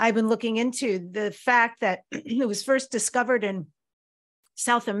I've been looking into, the fact that it was first discovered in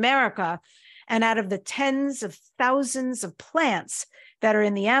South America, and out of the tens of thousands of plants that are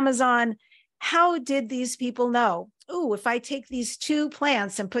in the Amazon, how did these people know, oh, if I take these two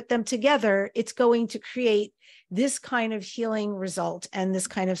plants and put them together, it's going to create this kind of healing result and this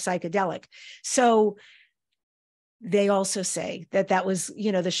kind of psychedelic. So they also say that that was,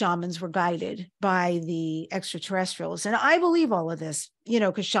 you know, the shamans were guided by the extraterrestrials. And I believe all of this, you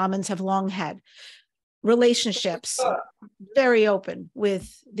know, because shamans have long had relationships very open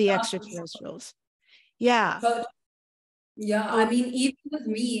with the extraterrestrials. Yeah. But, yeah. I mean, even with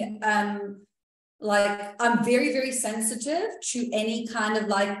me, like I'm very, very sensitive to any kind of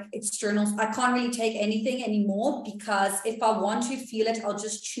like externals. I can't really take anything anymore, because if I want to feel it, I'll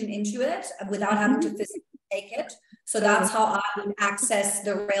just tune into it without having to physically take it. So that's how I would access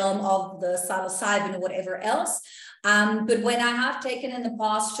the realm of the psilocybin or whatever else. But when I have taken in the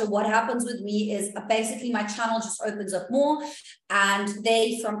past, so what happens with me is basically my channel just opens up more, and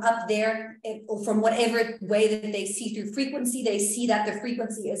they from up there, or from whatever way that they see through frequency, they see that the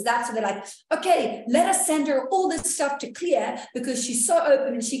frequency is that. So they're like, okay, let us send her all this stuff to clear because she's so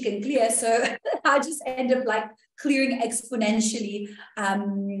open and she can clear. So I just end up like clearing exponentially,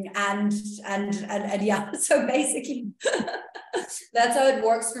 and yeah, so basically that's how it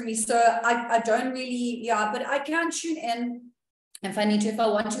works for me. So I don't really, but I can tune in if I need to, if I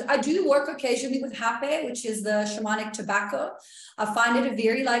want to. I do work occasionally with hape, which is the shamanic tobacco. I find it a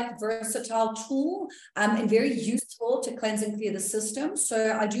very like versatile tool, and very useful to cleanse and clear the system.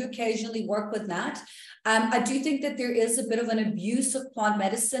 So I do occasionally work with that. I do think that there is a bit of an abuse of plant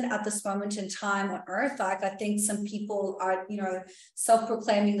medicine at this moment in time on Earth. Like, I think some people are,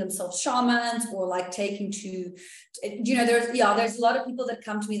 self-proclaiming themselves shamans, or like taking to, there's a lot of people that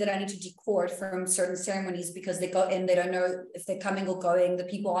come to me that I need to decord from certain ceremonies because they go in, they don't know if they're coming or going, the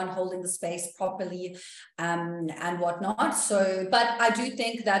people aren't holding the space properly, and whatnot. So, but I do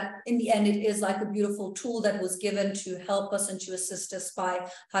think that in the end, it is like a beautiful tool that was given to help us and to assist us by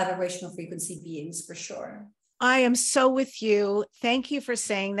high vibrational frequency beings, for sure. I am so with you. Thank you for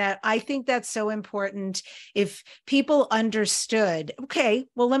saying that. I think that's so important. If people understood, okay,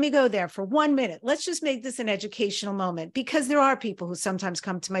 well, let me go there for 1 minute. Let's just make this an educational moment, because there are people who sometimes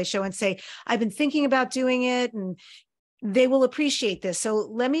come to my show and say, I've been thinking about doing it, and they will appreciate this. So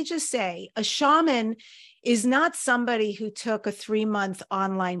let me just say, a shaman is not somebody who took a 3-month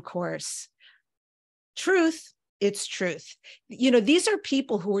online course. Truth. It's truth. These are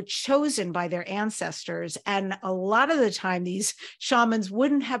people who were chosen by their ancestors. And a lot of the time, these shamans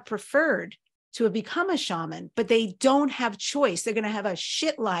wouldn't have preferred to have become a shaman, but they don't have choice. They're going to have a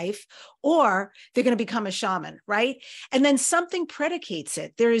shit life, or they're going to become a shaman, right? And then something predicates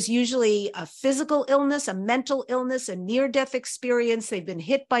it. There is usually a physical illness, a mental illness, a near-death experience. They've been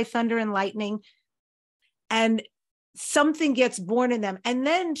hit by thunder and lightning, and something gets born in them. And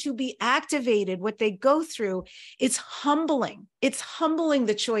then to be activated, what they go through, it's humbling. It's humbling,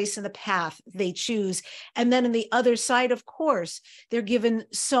 the choice and the path they choose. And then on the other side, of course, they're given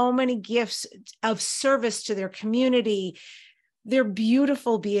so many gifts of service to their community. They're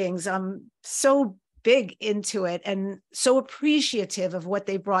beautiful beings. I'm so big into it and so appreciative of what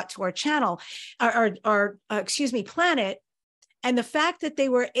they brought to our channel, our planet. And the fact that they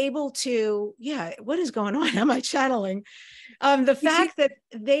were able to, what is going on? Am I channeling? The fact that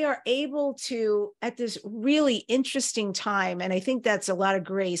they are able to, at this really interesting time, and I think that's a lot of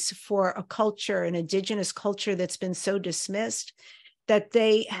grace for a culture, an indigenous culture that's been so dismissed, that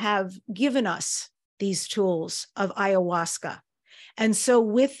they have given us these tools of ayahuasca. And so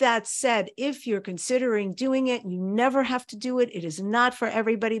with that said, if you're considering doing it, you never have to do it. It is not for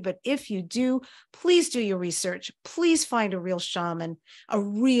everybody, but if you do, please do your research. Please find a real shaman, a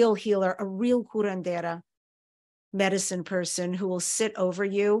real healer, a real curandera, medicine person who will sit over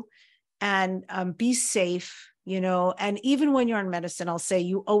you and be safe, and even when you're in medicine, I'll say,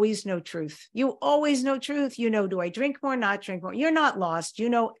 you always know truth. You always know truth. Do I drink more, not drink more? You're not lost. You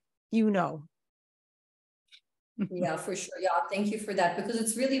know. Yeah, for sure. Yeah, thank you for that, because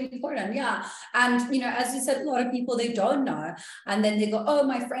it's really important. Yeah. And, as you said, a lot of people, they don't know. And then they go, oh,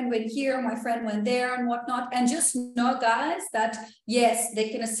 my friend went here, my friend went there and whatnot. And just know, guys, that yes, they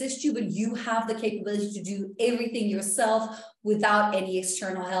can assist you, but you have the capability to do everything yourself without any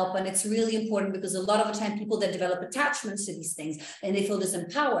external help. And it's really important, because a lot of the time people that develop attachments to these things and they feel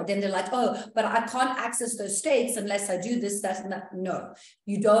disempowered, then they're like, oh, but I can't access those states unless I do this, that, and that. No,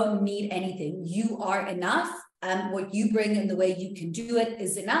 you don't need anything. You are enough. And what you bring and the way you can do it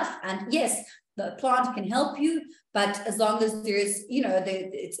is enough. And yes, the plant can help you, but as long as there is,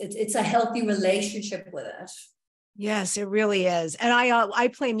 it's a healthy relationship with it. Yes, it really is. And I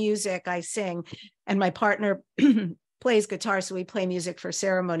play music, I sing, and my partner plays guitar, so we play music for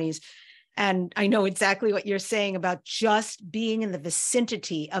ceremonies. And I know exactly what you're saying about just being in the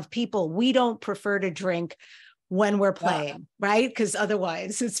vicinity of people. We don't prefer to drink when we're playing, right? Because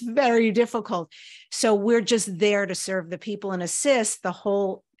otherwise it's very difficult. So we're just there to serve the people and assist the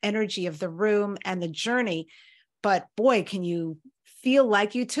whole energy of the room and the journey. But boy, can you feel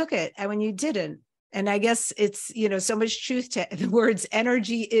like you took it and when you didn't. And I guess it's, so much truth to the words,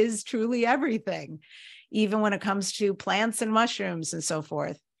 energy is truly everything, even when it comes to plants and mushrooms and so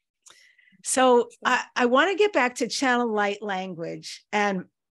forth. So I want to get back to channel light language, and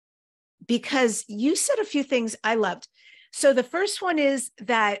because you said a few things I loved. So the first one is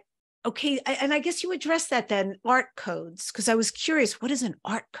that, okay, and I guess you addressed that then, art codes, because I was curious, what is an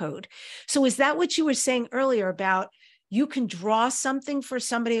art code? So is that what you were saying earlier about you can draw something for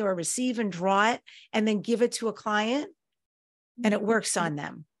somebody or receive and draw it and then give it to a client and it works on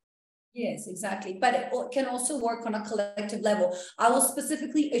them? Yes, exactly. But it can also work on a collective level. I will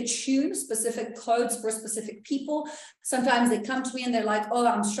specifically attune specific codes for specific people. Sometimes they come to me and they're like, oh,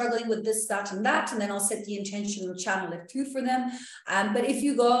 I'm struggling with this, that, and that. And then I'll set the intention and channel it through for them. But if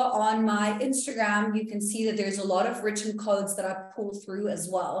you go on my Instagram, you can see that there's a lot of written codes that I pull through as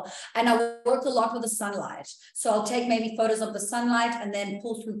well. And I work a lot with the sunlight. So I'll take maybe photos of the sunlight and then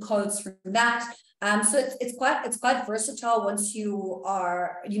pull through codes from that. So it's quite versatile once you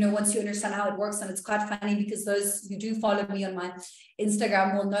are, once you understand how it works. And it's quite funny because those who do follow me on my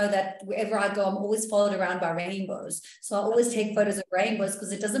Instagram will know that wherever I go, I'm always followed around by rainbows. So I always take photos of rainbows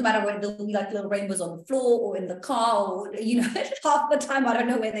because it doesn't matter what, there'll be like little rainbows on the floor or in the car, or, half the time I don't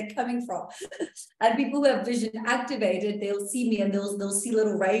know where they're coming from. And people who have vision activated, they'll see me and they'll see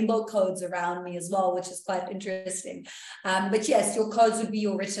little rainbow codes around me as well, which is quite interesting. But yes, your codes would be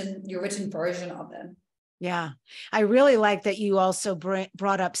your written version of them. Yeah. I really like that you also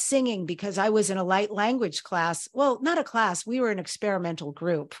brought up singing, because I was in a light language class. Well, not a class. We were an experimental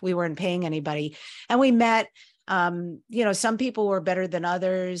group. We weren't paying anybody. And we met, some people were better than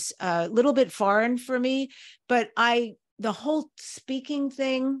others, a little bit foreign for me, but the whole speaking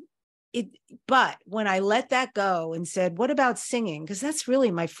thing, but when I let that go and said, what about singing? Because that's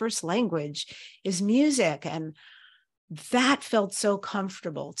really my first language is music. And that felt so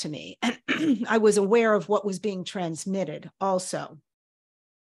comfortable to me. And I was aware of what was being transmitted also.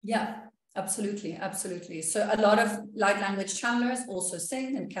 Yeah, absolutely. Absolutely. So a lot of light language channelers also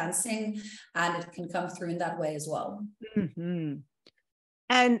sing and can sing, and it can come through in that way as well. Mm-hmm.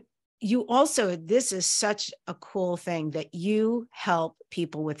 And you also, this is such a cool thing that you help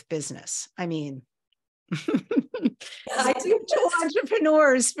people with business. I mean, spiritual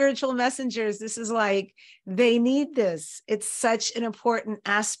entrepreneurs, spiritual messengers. This is like, they need this. It's such an important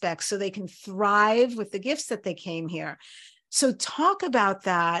aspect so they can thrive with the gifts that they came here. So talk about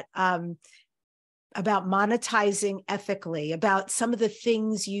that, about monetizing ethically, about some of the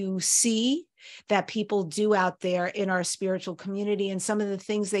things you see that people do out there in our spiritual community and some of the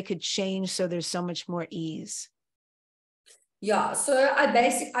things they could change so there's so much more ease. Yeah, so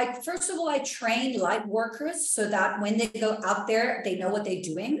I first of all, I train light workers so that when they go out there, they know what they're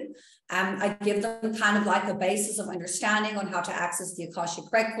doing. I give them kind of like a basis of understanding on how to access the Akashic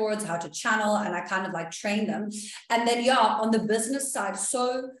records, how to channel, and I kind of like train them. And then, yeah, on the business side,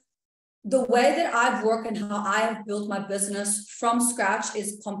 so the way that I've worked and how I have built my business from scratch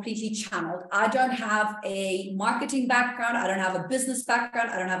is completely channeled. I don't have a marketing background. I don't have a business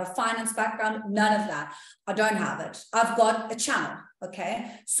background. I don't have a finance background. None of that. I don't have it. I've got a channel. Okay.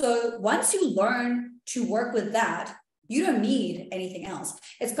 So once you learn to work with that, you don't need anything else.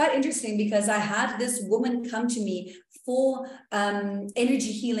 It's quite interesting because I had this woman come to me for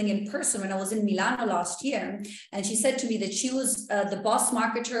energy healing in person when I was in Milan last year. And she said to me that she was the boss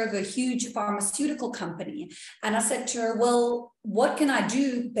marketer of a huge pharmaceutical company. And I said to her, well, what can I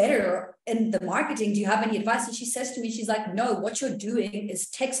do better in the marketing? Do you have any advice? And she says to me, she's like, no, what you're doing is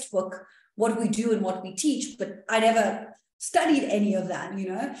textbook what we do and what we teach, but I never studied any of that,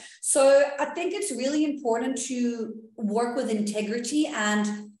 So I think it's really important to work with integrity,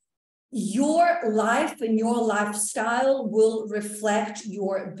 and your life and your lifestyle will reflect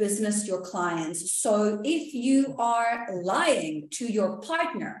your business, your clients. So if you are lying to your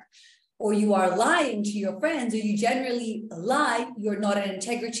partner, or you are lying to your friends, or you generally lie, you're not in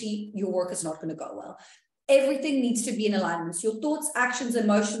integrity, your work is not going to go well. Everything needs to be in alignment. So your thoughts, actions,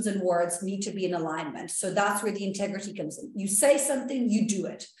 emotions, and words need to be in alignment. So that's where the integrity comes in. You say something, you do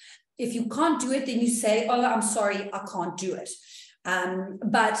it. If you can't do it, then you say, oh, I'm sorry, I can't do it.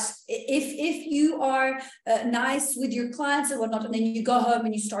 But if you are nice with your clients and whatnot, and then you go home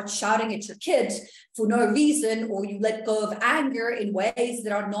and you start shouting at your kids for no reason, or you let go of anger in ways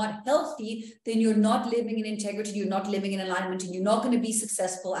that are not healthy, then you're not living in integrity, you're not living in alignment, and you're not going to be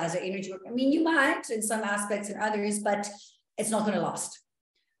successful as an energy worker. I mean, you might in some aspects and others, but it's not going to last.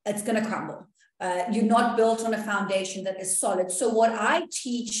 It's going to crumble. You're not built on a foundation that is solid. So what I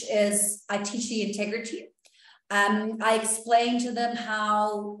teach is, I teach the integrity. I explain to them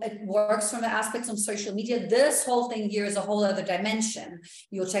how it works from the aspects of social media. This whole thing here is a whole other dimension,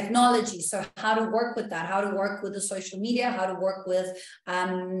 your technology. So how to work with that, how to work with the social media, how to work with,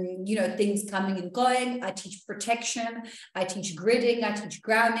 things coming and going. I teach protection. I teach gridding. I teach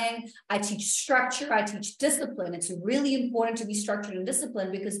grounding. I teach structure. I teach discipline. It's really important to be structured and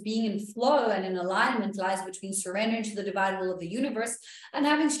disciplined, because being in flow and in alignment lies between surrendering to the divine will of the universe and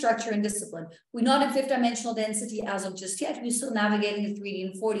having structure and discipline. We're not in fifth dimensional density as of just yet. We're still navigating the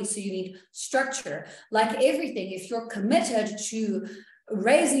 3D and 4D, so you need structure. Like everything, if you're committed to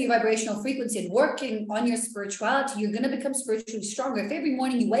raising your vibrational frequency and working on your spirituality, you're going to become spiritually stronger. If every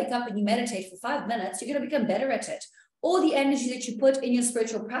morning you wake up and you meditate for 5 minutes, you're going to become better at it. All the energy that you put in your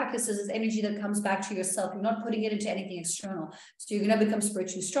spiritual practices is energy that comes back to yourself. You're not putting it into anything external. So you're going to become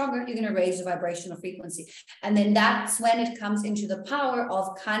spiritually stronger. You're going to raise your vibrational frequency. And then that's when it comes into the power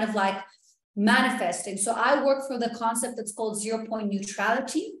of kind of like manifesting. So I work for the concept that's called 0 point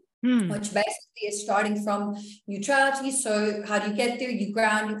neutrality. which basically is starting from neutrality. So how do you get there? You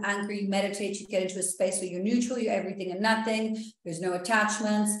ground, you anchor, you meditate, you get into a space where you're neutral, you're everything and nothing. There's no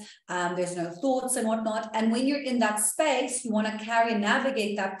attachments, there's no thoughts and whatnot. And when you're in that space, you want to carry and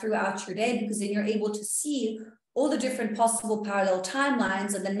navigate that throughout your day, because then you're able to see all the different possible parallel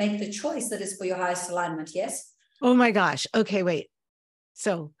timelines and then make the choice that is for your highest alignment. Yes? Oh my gosh. Okay, wait.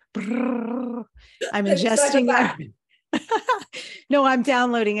 So I'm ingesting that. No, I'm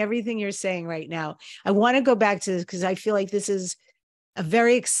downloading everything you're saying right now. I want to go back to this because I feel like this is a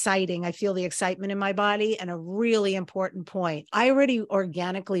very exciting. I feel the excitement in my body and a really important point. I already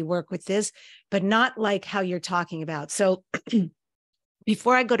organically work with this, but not like how you're talking about. So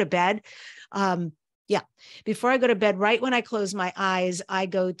before I go to bed, before I go to bed, right when I close my eyes, I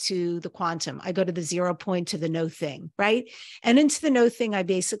go to the quantum. I go to the 0 point, to the no thing, right? And into the no thing, I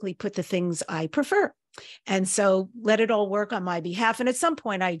basically put the things I prefer. And so let it all work on my behalf. And at some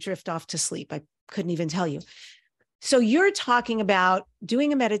point I drift off to sleep. I couldn't even tell you. So you're talking about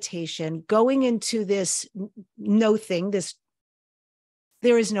doing a meditation, going into this no thing,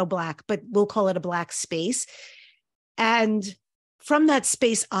 there is no black, but we'll call it a black space. And from that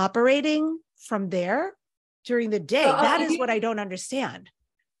space operating from there during the day, that is what I don't understand.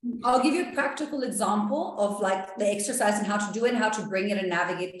 I'll give you a practical example of like the exercise and how to do it and how to bring it and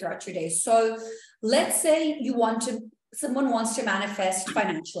navigate throughout your day. So let's say someone wants to manifest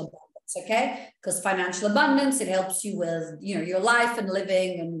financial abundance, okay? Because financial abundance, it helps you with, your life and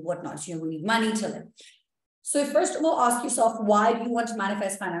living and whatnot. We need money to live. So first of all, ask yourself, why do you want to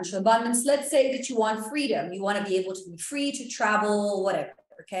manifest financial abundance? Let's say that you want freedom. You want to be able to be free to travel, whatever.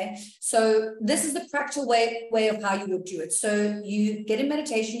 Okay, so this is the practical way of how you would do it. So you get in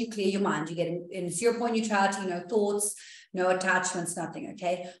meditation, you clear your mind, you get in 0 point neutrality, no thoughts, no attachments, nothing.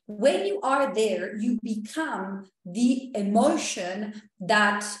 Okay, when you are there, you become the emotion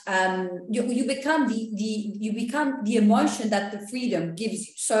that you become the emotion that the freedom gives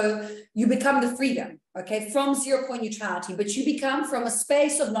you. So you become the freedom. Okay, from 0 point neutrality, but you become from a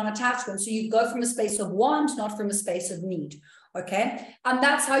space of non-attachment. So you go from a space of want, not from a space of need. Okay, and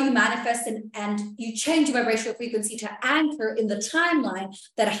that's how you manifest and you change your vibrational frequency to anchor in the timeline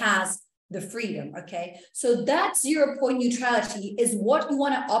that has the freedom. Okay, so that 0 point neutrality is what you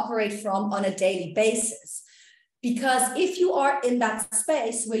want to operate from on a daily basis. Because if you are in that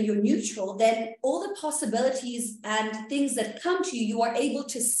space where you're neutral, then all the possibilities and things that come to you, you are able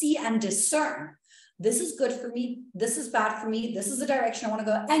to see and discern. This is good for me. This is bad for me. This is the direction I want to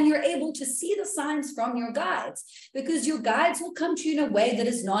go. And you're able to see the signs from your guides, because your guides will come to you in a way that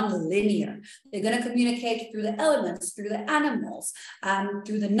is non-linear. They're going to communicate through the elements, through the animals,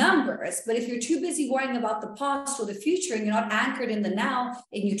 through the numbers. But if you're too busy worrying about the past or the future and you're not anchored in the now,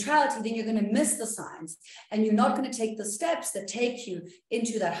 in neutrality, then you're going to miss the signs and you're not going to take the steps that take you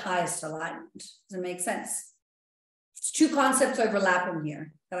into that highest alignment. Does it make sense? It's two concepts overlapping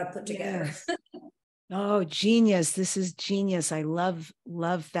here that I put together. Yes. Oh, genius. This is genius. I love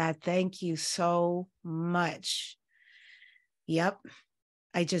that. Thank you so much. Yep.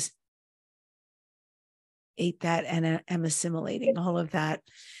 I just ate that and am assimilating all of that.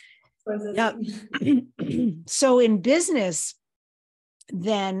 Yep. So in business,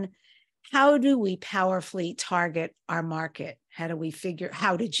 then how do we powerfully target our market? How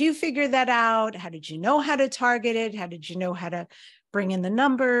did you figure that out? How did you know how to target it? How did you know how to bring in the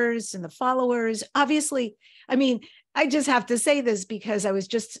numbers and the followers? Obviously, I mean, I just have to say this because I was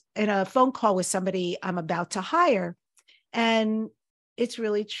just in a phone call with somebody I'm about to hire, and it's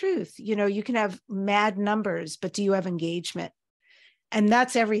really truth. You can have mad numbers, but do you have engagement? And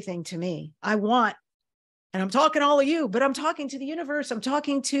that's everything to me. And I'm talking to all of you, but I'm talking to the universe. I'm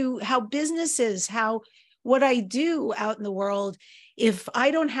talking to how business is, what I do out in the world. If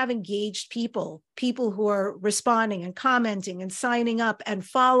I don't have engaged people who are responding and commenting and signing up and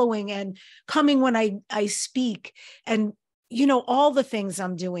following and coming when I speak and, all the things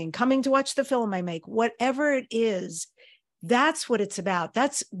I'm doing, coming to watch the film I make, whatever it is, that's what it's about.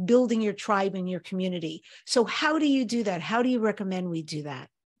 That's building your tribe and your community. So how do you do that? How do you recommend we do that?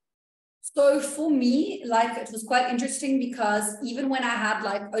 So for me, it was quite interesting because even when I had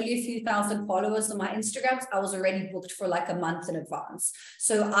only a few thousand followers on my Instagrams, I was already booked for a month in advance.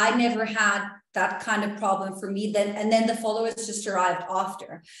 So I never had that kind of problem for me then. And then the followers just arrived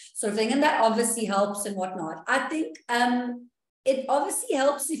after sort of thing. And that obviously helps and whatnot. I think it obviously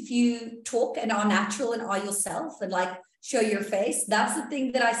helps if you talk and are natural and are yourself and show your face. That's the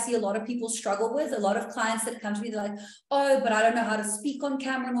thing that I see a lot of people struggle with. A lot of clients that come to me, they're like, oh, but I don't know how to speak on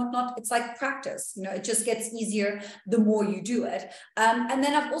camera and whatnot. It's like practice, you know, it just gets easier the more you do it. And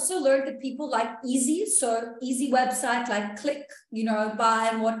then I've also learned that people like easy. So easy website, like click, you know, buy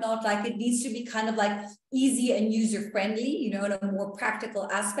and whatnot. Like it needs to be kind of like easy and user-friendly, you know, in a more practical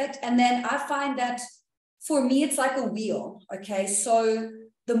aspect. And then I find that for me, it's like a wheel. Okay. So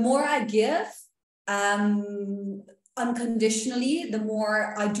the more I give, unconditionally, the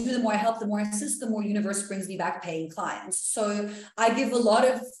more I do, the more I help, the more I assist, the more universe brings me back paying clients. So I give a lot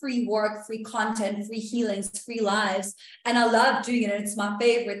of free work, free content, free healings, free lives, and I love doing it. It's my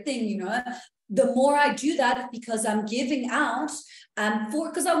favorite thing, you know. The more I do that, because I'm giving out,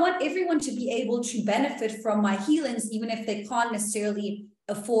 because I want everyone to be able to benefit from my healings, even if they can't necessarily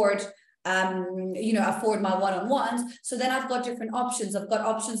afford afford my one-on-ones. So then I've got different options. I've got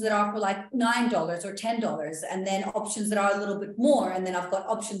options that are for like $9 or $10, and then options that are a little bit more, and then I've got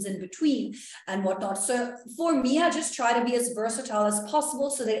options in between and whatnot. So for me, I just try to be as versatile as possible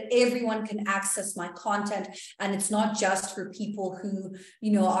so that everyone can access my content, and it's not just for people who,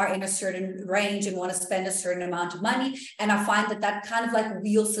 you know, are in a certain range and want to spend a certain amount of money. And I find that that kind of like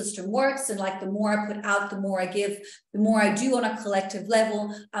wheel system works, and like the more I put out, the more I give, the more I do on a collective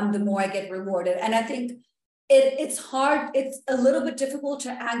level, the more I get rewarded. And I think it's hard, it's a little bit difficult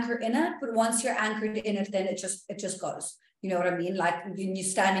to anchor in it, but once you're anchored in it, then it just goes. You know what I mean? Like you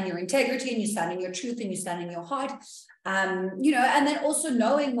stand in your integrity, and you stand in your truth, and you stand in your heart. You know, and then also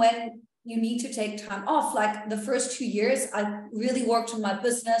knowing when you need to take time off. Like the first 2 years, I really worked on my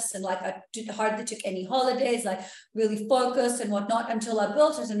business, and like I hardly took any holidays, like really focused and whatnot until I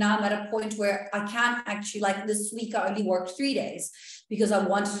built it. And now I'm at a point where I can't actually, like this week, I only worked 3 days because I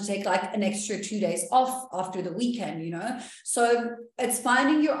wanted to take like an extra 2 days off after the weekend, you know? So it's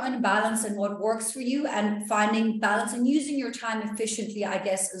finding your own balance and what works for you, and finding balance and using your time efficiently, I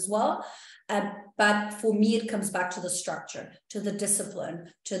guess, as well. But for me, it comes back to the structure, to the discipline,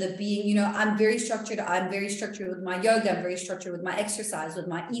 to the being, you know, I'm very structured. I'm very structured with my yoga. I'm very structured with my exercise, with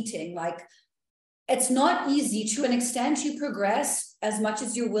my eating. Like, it's not easy. To an extent, you progress as much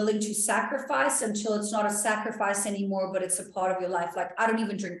as you're willing to sacrifice until it's not a sacrifice anymore, but it's a part of your life. Like, I don't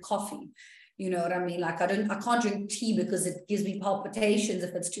even drink coffee. You know what I mean? Like, I can't drink tea because it gives me palpitations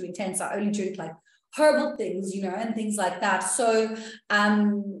if it's too intense. I only drink like herbal things, you know, and things like that. So,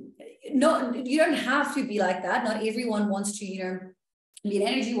 no, you don't have to be like that. Not everyone wants to, you know, be an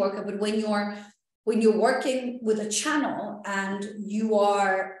energy worker, but when you're working with a channel and you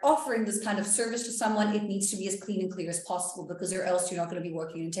are offering this kind of service to someone, it needs to be as clean and clear as possible, because or else you're not going to be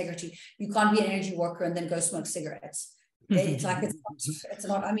working in integrity. You can't be an energy worker and then go smoke cigarettes. It's like, it's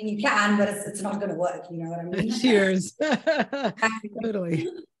not, I mean, you can, but it's not going to work. You know what I mean? Cheers. Totally.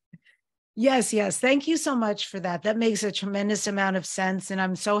 Yes. Thank you so much for that. That makes a tremendous amount of sense. And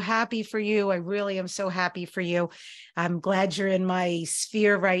I'm so happy for you. I really am so happy for you. I'm glad you're in my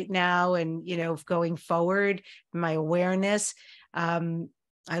sphere right now, and, you know, going forward, my awareness. I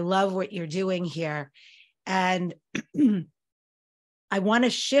love what you're doing here. And I want to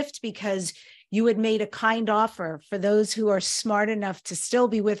shift, because you had made a kind offer for those who are smart enough to still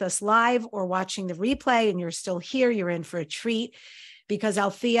be with us live or watching the replay, and you're still here, you're in for a treat, because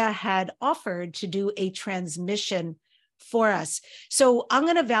Althea had offered to do a transmission for us. So I'm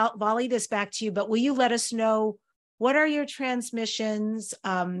going to volley this back to you, but will you let us know, what are your transmissions?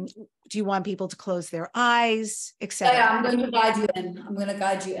 Do you want people to close their eyes, etc.? Yeah, I'm going to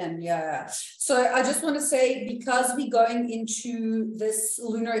guide you in. Yeah. So I just want to say, because we're going into this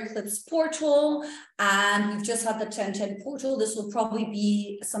lunar eclipse portal, and we've just had the 1010 portal, this will probably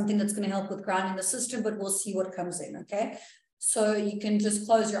be something that's going to help with grounding the system, but we'll see what comes in. Okay. So you can just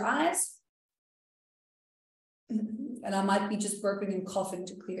close your eyes, and I might be just burping and coughing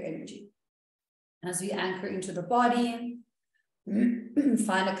to clear energy. As we anchor into the body,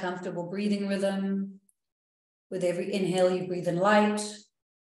 find a comfortable breathing rhythm. With every inhale, you breathe in light.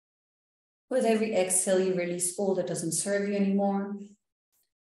 With every exhale, you release all that doesn't serve you anymore.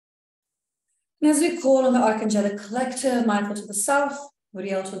 And as we call on the Archangelic Collective, Michael to the south,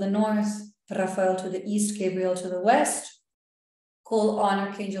 Uriel to the north, Raphael to the east, Gabriel to the west, call on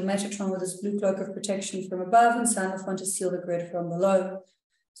Archangel Metatron with his blue cloak of protection from above, and Sandalphon to seal the grid from below.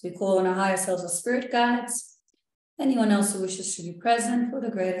 So we call on our higher selves as spirit guides. Anyone else who wishes to be present for the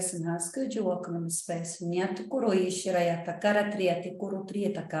greatest and highest good, you're welcome in the space. Opening,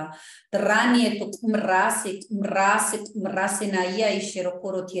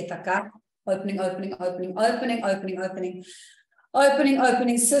 opening, opening, opening, opening, opening. Opening,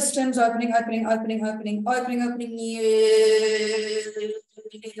 opening systems, opening, opening, opening, opening, opening, opening.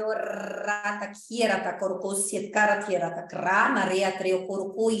 rata kiera ta korko siet karatiera ta krana rea treo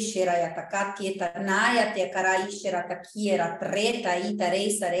korko ishera ya ta katieta naya te kara ishera ta kiera treta ita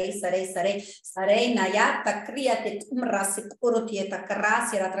rei sare naya ta kria te kumra se korotieta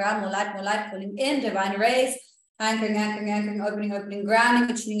krasiera tra molat calling in divine rays. Anchoring, opening, grounding,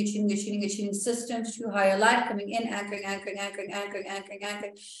 attuning systems to higher light, coming in, anchoring.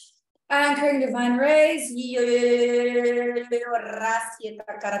 Anchoring divine rays.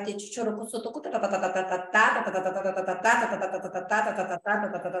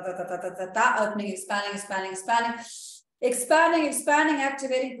 Opening, expanding,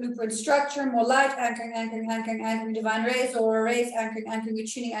 activating blueprint structure, more light, anchoring divine rays, aura rays, anchoring, attuning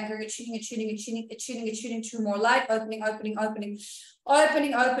to more light, opening,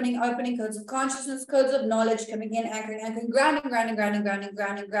 codes of consciousness, codes of knowledge coming in, anchoring, grounding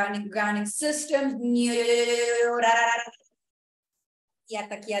systems.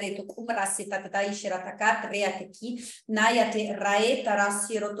 Yatakiare to kumrasi tata ishera takat reateki nayate raeta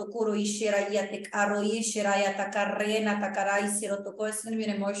rasiro tokuro ishera yatek aro ishera yatakarena takarai siro toko. It's going to be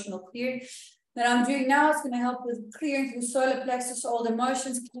an emotional clearing that I'm doing now. It's going to help with clearing through solar plexus, all the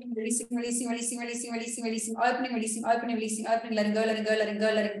emotions, releasing, opening, releasing, letting go,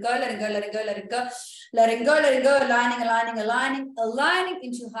 aligning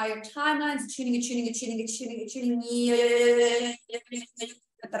into higher timelines, attuning.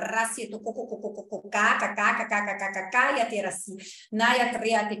 Rasia to kaka terasi naya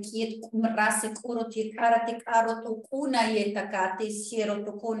triate kiet kumrasi kuroti karate karoto kuna yetaka te siero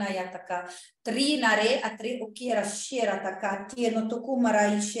to kuna yataka trinare atri okira shera taka tieno to kumara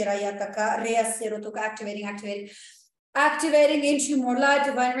ishera yataka rea siero to activating into more light,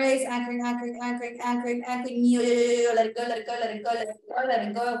 divine rays, anchoring, let it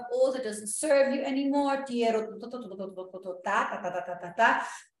go of all that doesn't serve you anymore.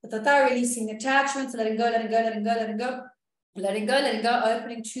 Releasing attachments, letting go. Letting go,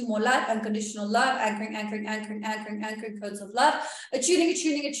 opening to more light, unconditional love, anchoring, codes of love, attuning,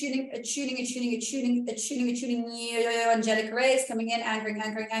 angelic rays coming in, anchoring,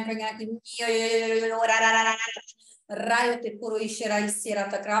 Rayo te puro ishera isera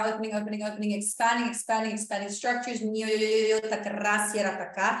takra, opening, expanding structures, takra sera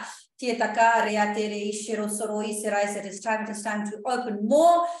taka, tietaka reatere ishero soro isera. It is time to open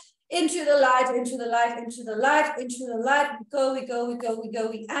more into the light. Go, we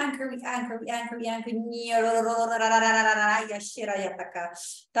anchor, yashera yataka,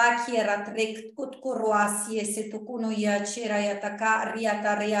 takiera trek kutkoroasi esetukuno yachera yataka,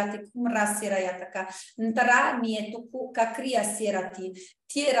 riata reate kumrasera yataka, ntara nietuku kakria serati,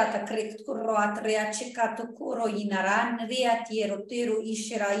 tiera takrek kuroat rea chekato kuro inaran, rea tiero teru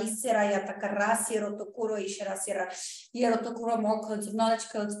ishera isera yataka rasiero tokuro ishera sera, yero tokuro, more codes of knowledge,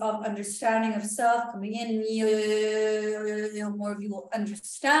 codes of understanding of self coming in. More of you will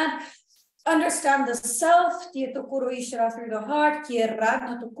understand the self through the heart.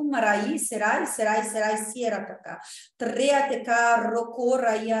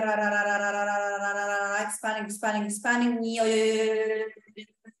 Expanding.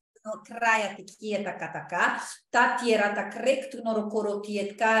 Kraya te kieta kataka, tatiera ta krek tu noro koro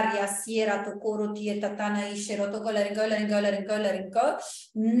tiet karia siera to koro tieta tana ishero to letting go,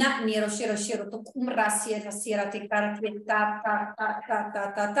 not nero shero to kumra siera te kara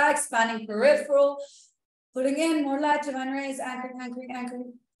ta, expanding peripheral, putting in more light, divine rays, anchoring,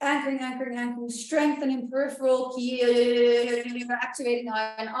 strengthening peripheral, activating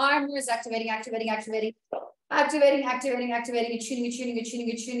iron armors, activating, attuning,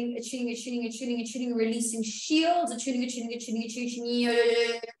 releasing shields, attuning,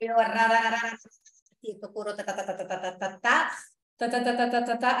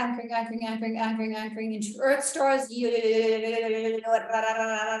 anchoring into earth stars,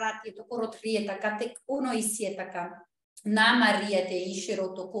 na Maria te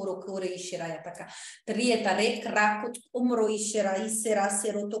ishero to koro ishera yataka trieta rek rakut umro ishera isera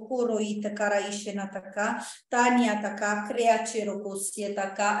sero to koro itakara ishena taka tania taka creachero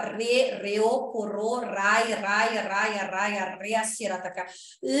kosietaka reo koro raya rea sera taka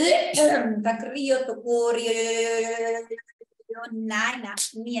takrio to kori nana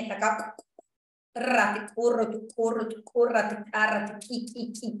nietaka Ratik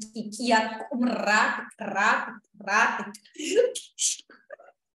kikia ratik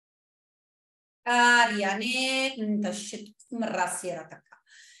Ariane ntashit mrasiera taka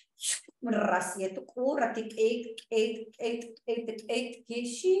mrasiet kuratik eight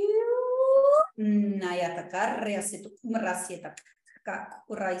kishi nayataka reasit mrasieta ka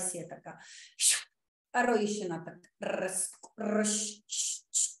kuraisieta ka aroishena tak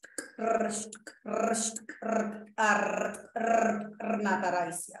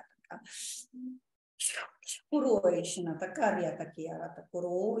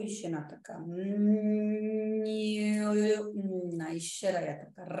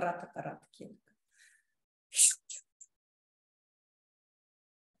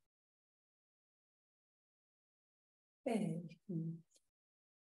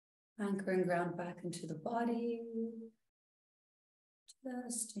Anchor and ground back into the body.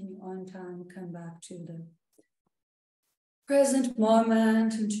 Just in your own time, come back to the present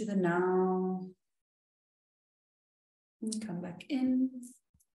moment, into the now. And come back in.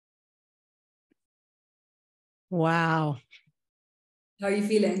 Wow. How are you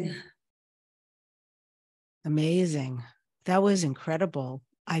feeling? Amazing. That was incredible.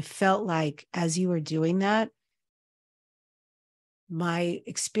 I felt like as you were doing that, my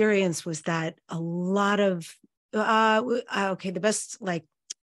experience was that a lot of, the best like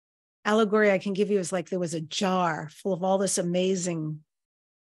allegory I can give you is like there was a jar full of all this amazing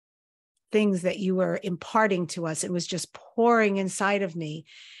things that you were imparting to us. It was just pouring inside of me.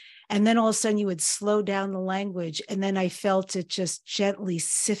 And then all of a sudden you would slow down the language. And then I felt it just gently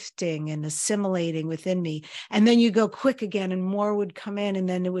sifting and assimilating within me. And then you go quick again and more would come in and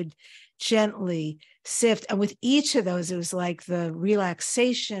then it would gently sift. And with each of those, it was like the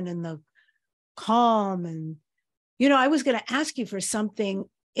relaxation and the calm. And, I was going to ask you for something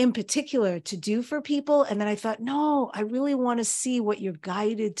in particular to do for people. And then I thought, no, I really want to see what you're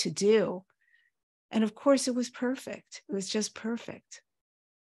guided to do. And of course, it was perfect. It was just perfect.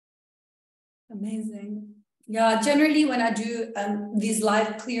 Amazing. Yeah, generally when I do these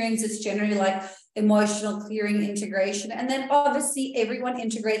live clearings, it's generally like emotional clearing, integration. And then obviously everyone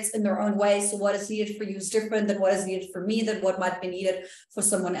integrates in their own way. So what is needed for you is different than what is needed for me, than what might be needed for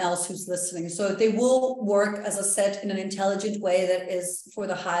someone else who's listening. So they will work, as I said, in an intelligent way that is for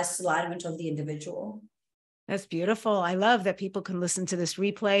the highest alignment of the individual. That's beautiful. I love that people can listen to this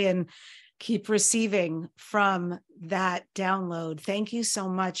replay and keep receiving from that download. Thank you so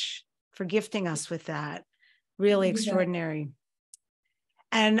much for gifting us with that. Really extraordinary.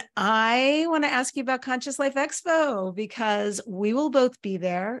 And I want to ask you about Conscious Life Expo because we will both be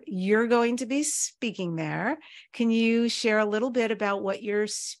there. You're going to be speaking there. Can you share a little bit about what you're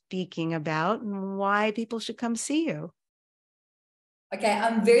speaking about and why people should come see you? Okay,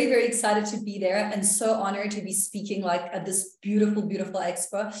 I'm very, very excited to be there and so honored to be speaking at this beautiful, beautiful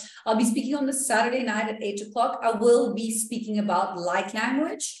expo. I'll be speaking on this Saturday night at 8 o'clock. I will be speaking about light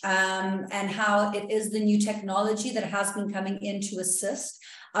language and how it is the new technology that has been coming in to assist.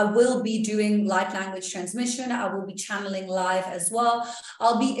 I will be doing light language transmission. I will be channeling live as well.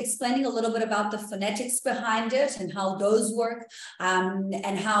 I'll be explaining a little bit about the phonetics behind it and how those work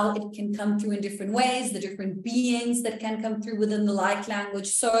and how it can come through in different ways, the different beings that can come through within the light language.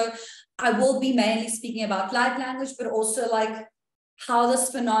 So I will be mainly speaking about light language, but also how this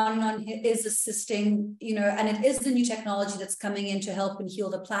phenomenon is assisting, and it is the new technology that's coming in to help and heal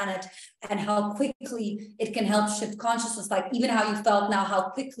the planet, and how quickly it can help shift consciousness, even how you felt now, how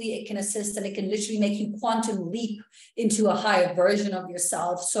quickly it can assist, and it can literally make you quantum leap into a higher version of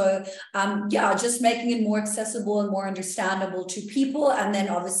yourself. So just making it more accessible and more understandable to people, and then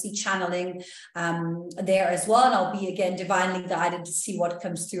obviously channeling there as well. And I'll be again divinely guided to see what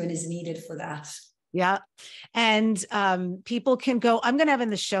comes through and is needed for that. Yeah. And people can go, I'm going to have in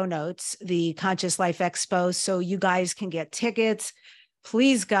the show notes, the Conscious Life Expo, so you guys can get tickets.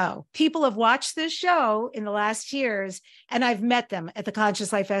 Please go. People have watched this show in the last years, and I've met them at the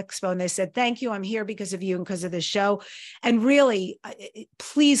Conscious Life Expo, and they said, thank you. I'm here because of you and because of this show. And really,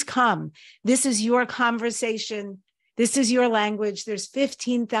 please come. This is your conversation. This is your language. There's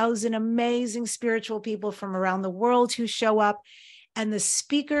 15,000 amazing spiritual people from around the world who show up. And the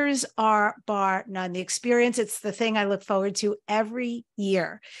speakers are bar none. The experience, it's the thing I look forward to every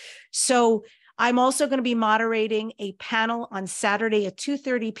year. So I'm also going to be moderating a panel on Saturday at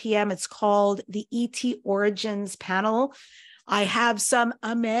 2:30 p.m. It's called the ET Origins Panel. I have some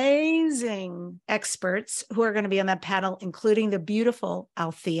amazing experts who are going to be on that panel, including the beautiful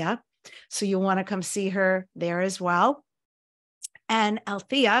Althea. So you'll want to come see her there as well. And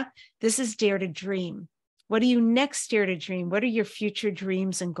Althea, this is Dare to Dream. What do you next dare to dream? What are your future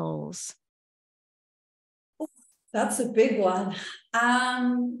dreams and goals? That's a big one.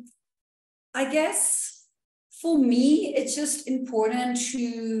 I guess for me, it's just important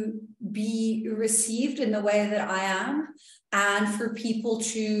to be received in the way that I am, and for people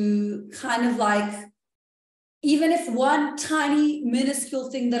to kind of even if one tiny minuscule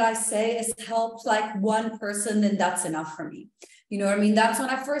thing that I say has helped one person, then that's enough for me. You know what I mean? That's when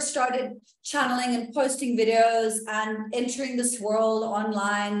I first started channeling and posting videos and entering this world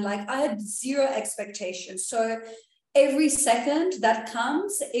online. Like I had zero expectations. So every second that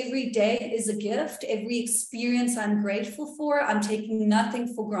comes, every day is a gift. Every experience I'm grateful for. I'm taking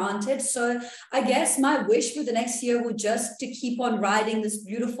nothing for granted. So I guess my wish for the next year would just to keep on riding this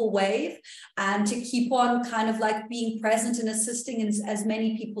beautiful wave and to keep on kind of like being present and assisting as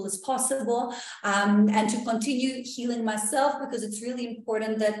many people as possible, and to continue healing myself, because it's really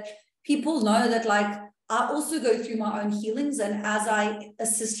important that people know that like I also go through my own healings, and as I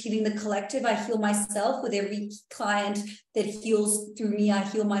assist healing the collective, I heal myself. With every client that heals through me, I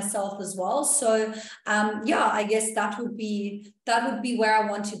heal myself as well. So yeah, I guess that would be where I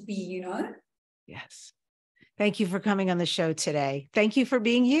want to be, you know? Yes. Thank you for coming on the show today. Thank you for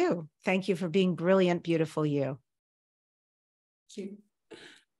being you. Thank you for being brilliant, beautiful you. Thank you.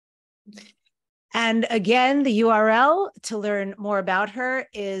 And again, the URL to learn more about her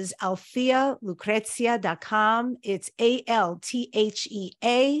is althealucrezia.com. It's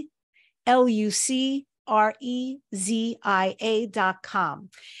ALTHEALUCREZIA.com.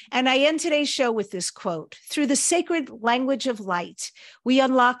 And I end today's show with this quote: "Through the sacred language of light, we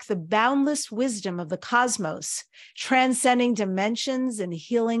unlock the boundless wisdom of the cosmos, transcending dimensions and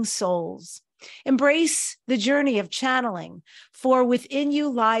healing souls. Embrace the journey of channeling, for within you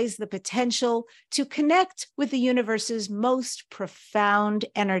lies the potential to connect with the universe's most profound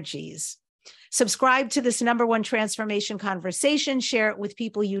energies." Subscribe to this #1 transformation conversation. Share it with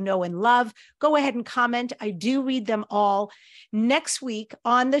people you know and love. Go ahead and comment. I do read them all. Next week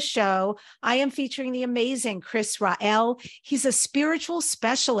on the show, I am featuring the amazing Chris Rael. He's a spiritual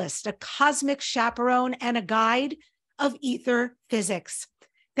specialist, a cosmic chaperone, and a guide of ether physics.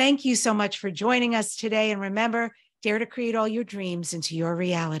 Thank you so much for joining us today. And remember, dare to create all your dreams into your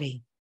reality.